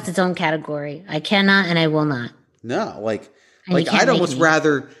 That's its own category. I cannot and I will not. No, I'd almost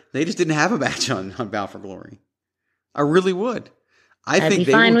rather they just didn't have a match on Bound for Glory. I really would. That'd think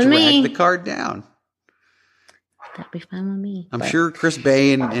they will drag the card down. That'd be fine with me. I'm sure Chris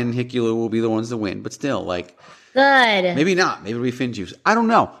Bay and Hikulu will be the ones to win, but still, good. Maybe not. Maybe it'll be Finn Juice. I don't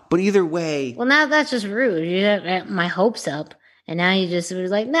know. But either way. Well, now that's just rude. You have my hopes up, and now you just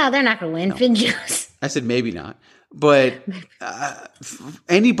was like, no, they're not going to win. No. Finn Juice. I said maybe not. But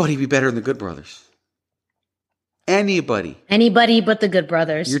anybody be better than the Good Brothers. Anybody but the Good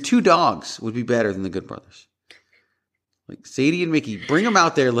Brothers. Your two dogs would be better than the Good Brothers. Like Sadie and Mickey, bring them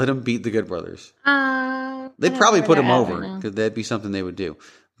out there, let them beat the Good Brothers. They'd probably put them over because that'd be something they would do.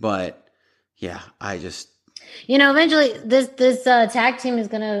 But yeah, I just eventually this tag team is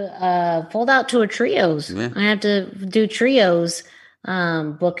gonna fold out to a trios. Yeah. I have to do trios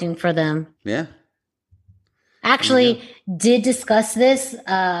booking for them. Yeah, actually, did discuss this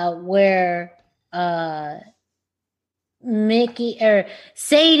where. Mickey or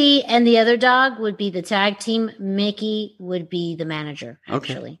Sadie and the other dog would be the tag team. Mickey would be the manager,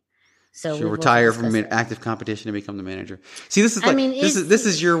 actually. Okay. So she'll retire from active competition and become the manager. See, this is this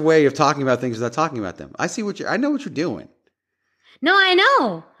is your way of talking about things without talking about them. I know what you're doing. No, I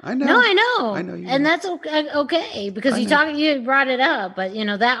know. I know. No, I know. I know you and know. That's okay because you brought it up, but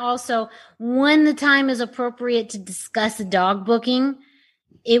that also when the time is appropriate to discuss dog booking,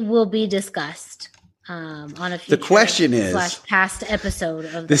 it will be discussed. On a future the question is past episode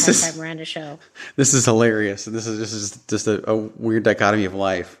of the Hashtag Miranda Show. This is hilarious. This is just a weird dichotomy of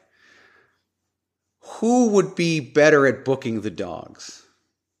life. Who would be better at booking the dogs?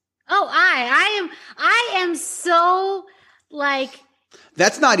 Oh, I am so like.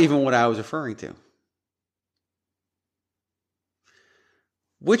 That's not even what I was referring to.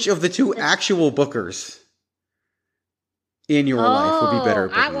 Which of the two actual bookers in your life would be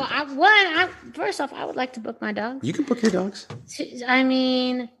better at booking first off, I would like to book my dogs. You can book your dogs. I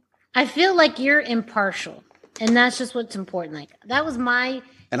mean, I feel like you're impartial, and that's just what's important. Like that was my.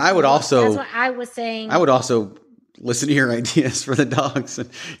 And I would also. That's what I was saying. I would also listen to your ideas for the dogs and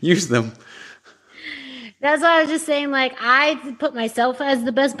use them. That's what I was just saying. Like I put myself as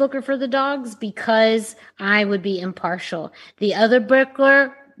the best booker for the dogs because I would be impartial. The other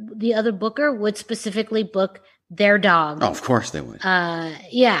booker would specifically book their dog. Oh, of course they would.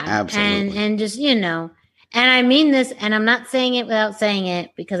 Yeah. Absolutely. And just, And I mean this, and I'm not saying it without saying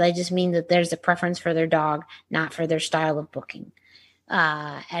it, because I just mean that there's a preference for their dog, not for their style of booking.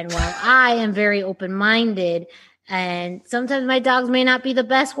 And while I am very open-minded, and sometimes my dogs may not be the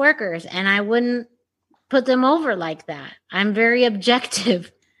best workers, and I wouldn't put them over like that. I'm very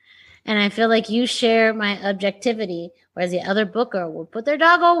objective. And I feel like you share my objectivity, whereas the other booker will put their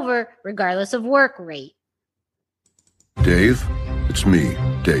dog over regardless of work rate. Dave, it's me,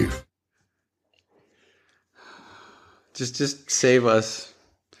 Dave. Just save us.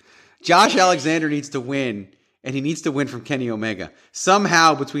 Josh Alexander needs to win, and he needs to win from Kenny Omega.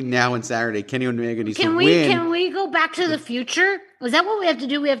 Somehow between now and Saturday, Kenny Omega needs to win. Can we go back to the future? Is that what we have to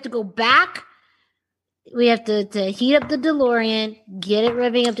do? We have to go back. We have to heat up the DeLorean, get it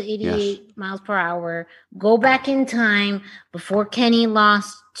revving up to 88 miles per hour, go back in time before Kenny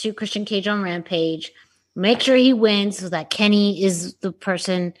lost to Christian Cage on Rampage, make sure he wins so that Kenny is the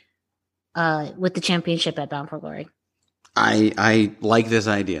person with the championship at Bound for Glory. I like this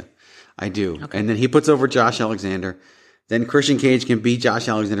idea. I do. Okay. And then he puts over Josh Alexander. Then Christian Cage can beat Josh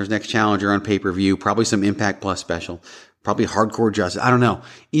Alexander's next challenger on pay-per-view, probably some Impact Plus special, probably Hardcore Justice. I don't know.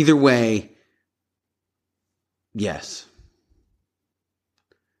 Either way, yes.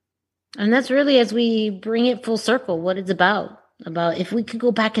 And that's really, as we bring it full circle, what it's about if we could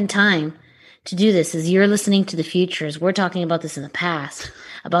go back in time to do this, as you're listening to the future, as we're talking about this in the past,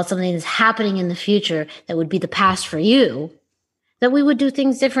 about something that's happening in the future that would be the past for you, that we would do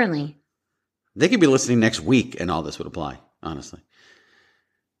things differently. They could be listening next week and all this would apply, honestly.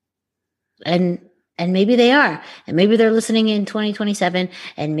 And maybe they are. And maybe they're listening in 2027,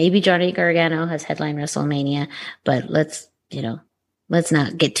 and maybe Johnny Gargano has headlined WrestleMania, but let's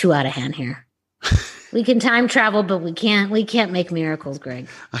not get too out of hand here. We can time travel, but we can't make miracles, Greg.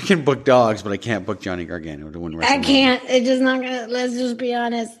 I can book dogs, but I can't book Johnny Gargano to win WrestleMania. I can't. It's just not gonna. Let's just be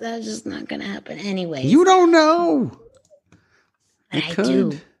honest. That's just not gonna happen anyway. You don't know. I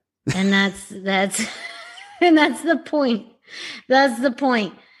do, and that's and that's the point. That's the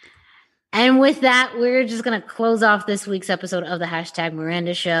point. And with that, we're just gonna close off this week's episode of the Hashtag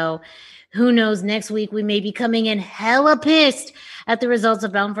Miranda Show. Who knows? Next week we may be coming in hella pissed at the results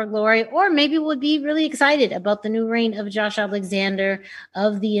of Bound for Glory, or maybe we'll be really excited about the new reign of Josh Alexander,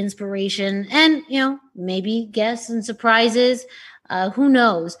 of the inspiration, and, maybe guests and surprises. Who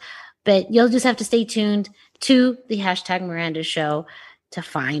knows? But you'll just have to stay tuned to the Hashtag Miranda Show to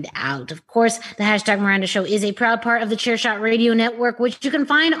find out. Of course, the Hashtag Miranda Show is a proud part of the Chairshot Radio Network, which you can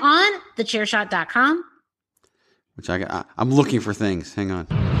find on thechairshot.com. Which I'm looking for things. Hang on.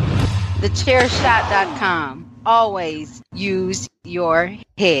 Thechairshot.com. Always use your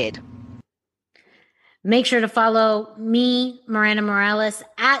head. Make sure to follow me, Miranda Morales,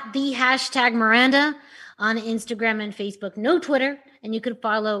 at the Hashtag Miranda on Instagram and Facebook. No Twitter. And you can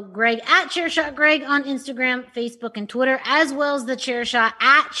follow Greg at Chairshot Greg on Instagram, Facebook, and Twitter, as well as the Chairshot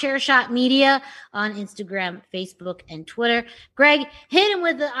at Chairshot Media on Instagram, Facebook, and Twitter. Greg, hit him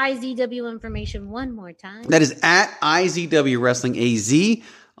with the IZW information one more time. That is at IZW Wrestling AZ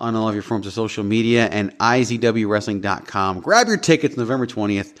on all of your forms of social media, and IZWWrestling.com. Grab your tickets November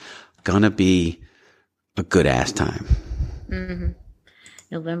 20th. Gonna be a good ass time. Mm-hmm.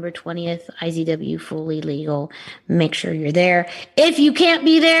 November 20th, IZW Fully Legal. Make sure you're there. If you can't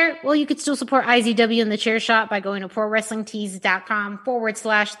be there, well, you could still support IZW and The Chair Shot by going to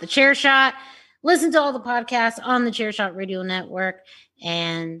ProWrestlingTees.com/The Chair Shot. Listen to all the podcasts on the Chair Shot Radio Network,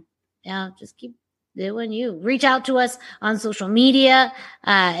 and just keep doing you. Reach out to us on social media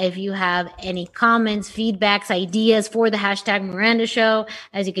if you have any comments, feedbacks, ideas for the Hashtag Miranda Show.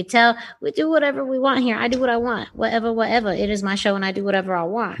 As you can tell, we do whatever we want here. I do what I want. Whatever. It is my show, and I do whatever I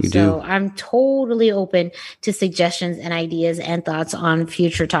want. So I'm totally open to suggestions and ideas and thoughts on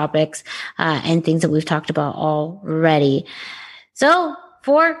future topics and things that we've talked about already. So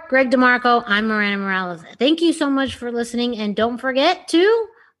for Greg DeMarco, I'm Miranda Morales. Thank you so much for listening, and don't forget to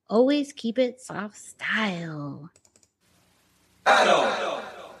always keep it soft style. Adult.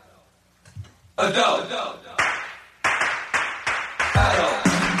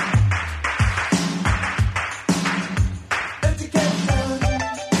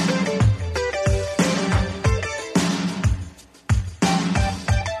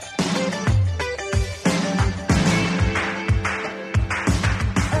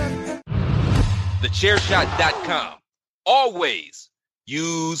 TheChairShot.com. Always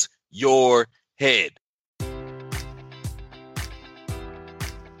use your head.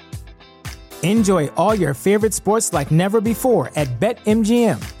 Enjoy all your favorite sports like never before at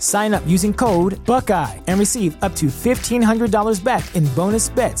BetMGM. Sign up using code Buckeye and receive up to $1,500 back in bonus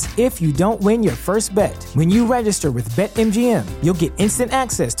bets if you don't win your first bet. When you register with BetMGM, you'll get instant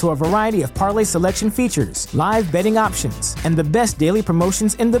access to a variety of parlay selection features, live betting options, and the best daily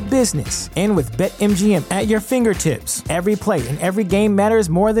promotions in the business. And with BetMGM at your fingertips, every play and every game matters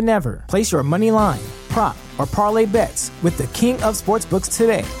more than ever. Place your money line, prop, or parlay bets with the king of sportsbooks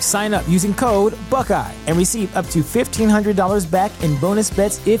today. Sign up using code Buckeye and receive up to $1,500 back in bonus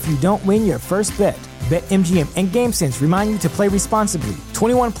bets if you don't win your first bet. BetMGM and GameSense remind you to play responsibly.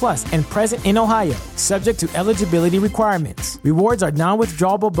 21 plus and present in Ohio, subject to eligibility requirements. Rewards are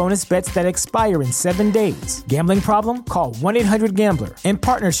non-withdrawable bonus bets that expire in 7 days. Gambling problem? Call 1-800-GAMBLER. In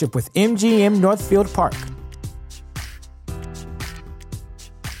partnership with MGM Northfield Park.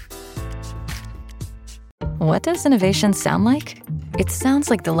 What does innovation sound like? It sounds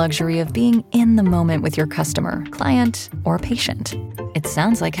like the luxury of being in the moment with your customer, client, or patient. It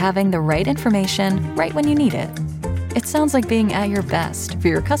sounds like having the right information right when you need it. It sounds like being at your best for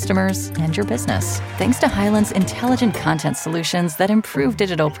your customers and your business. Thanks to Hyland's intelligent content solutions that improve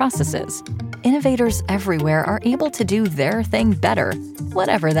digital processes, innovators everywhere are able to do their thing better,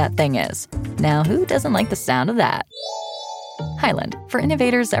 whatever that thing is. Now, who doesn't like the sound of that? Hyland, for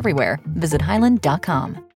innovators everywhere. Visit Hyland.com.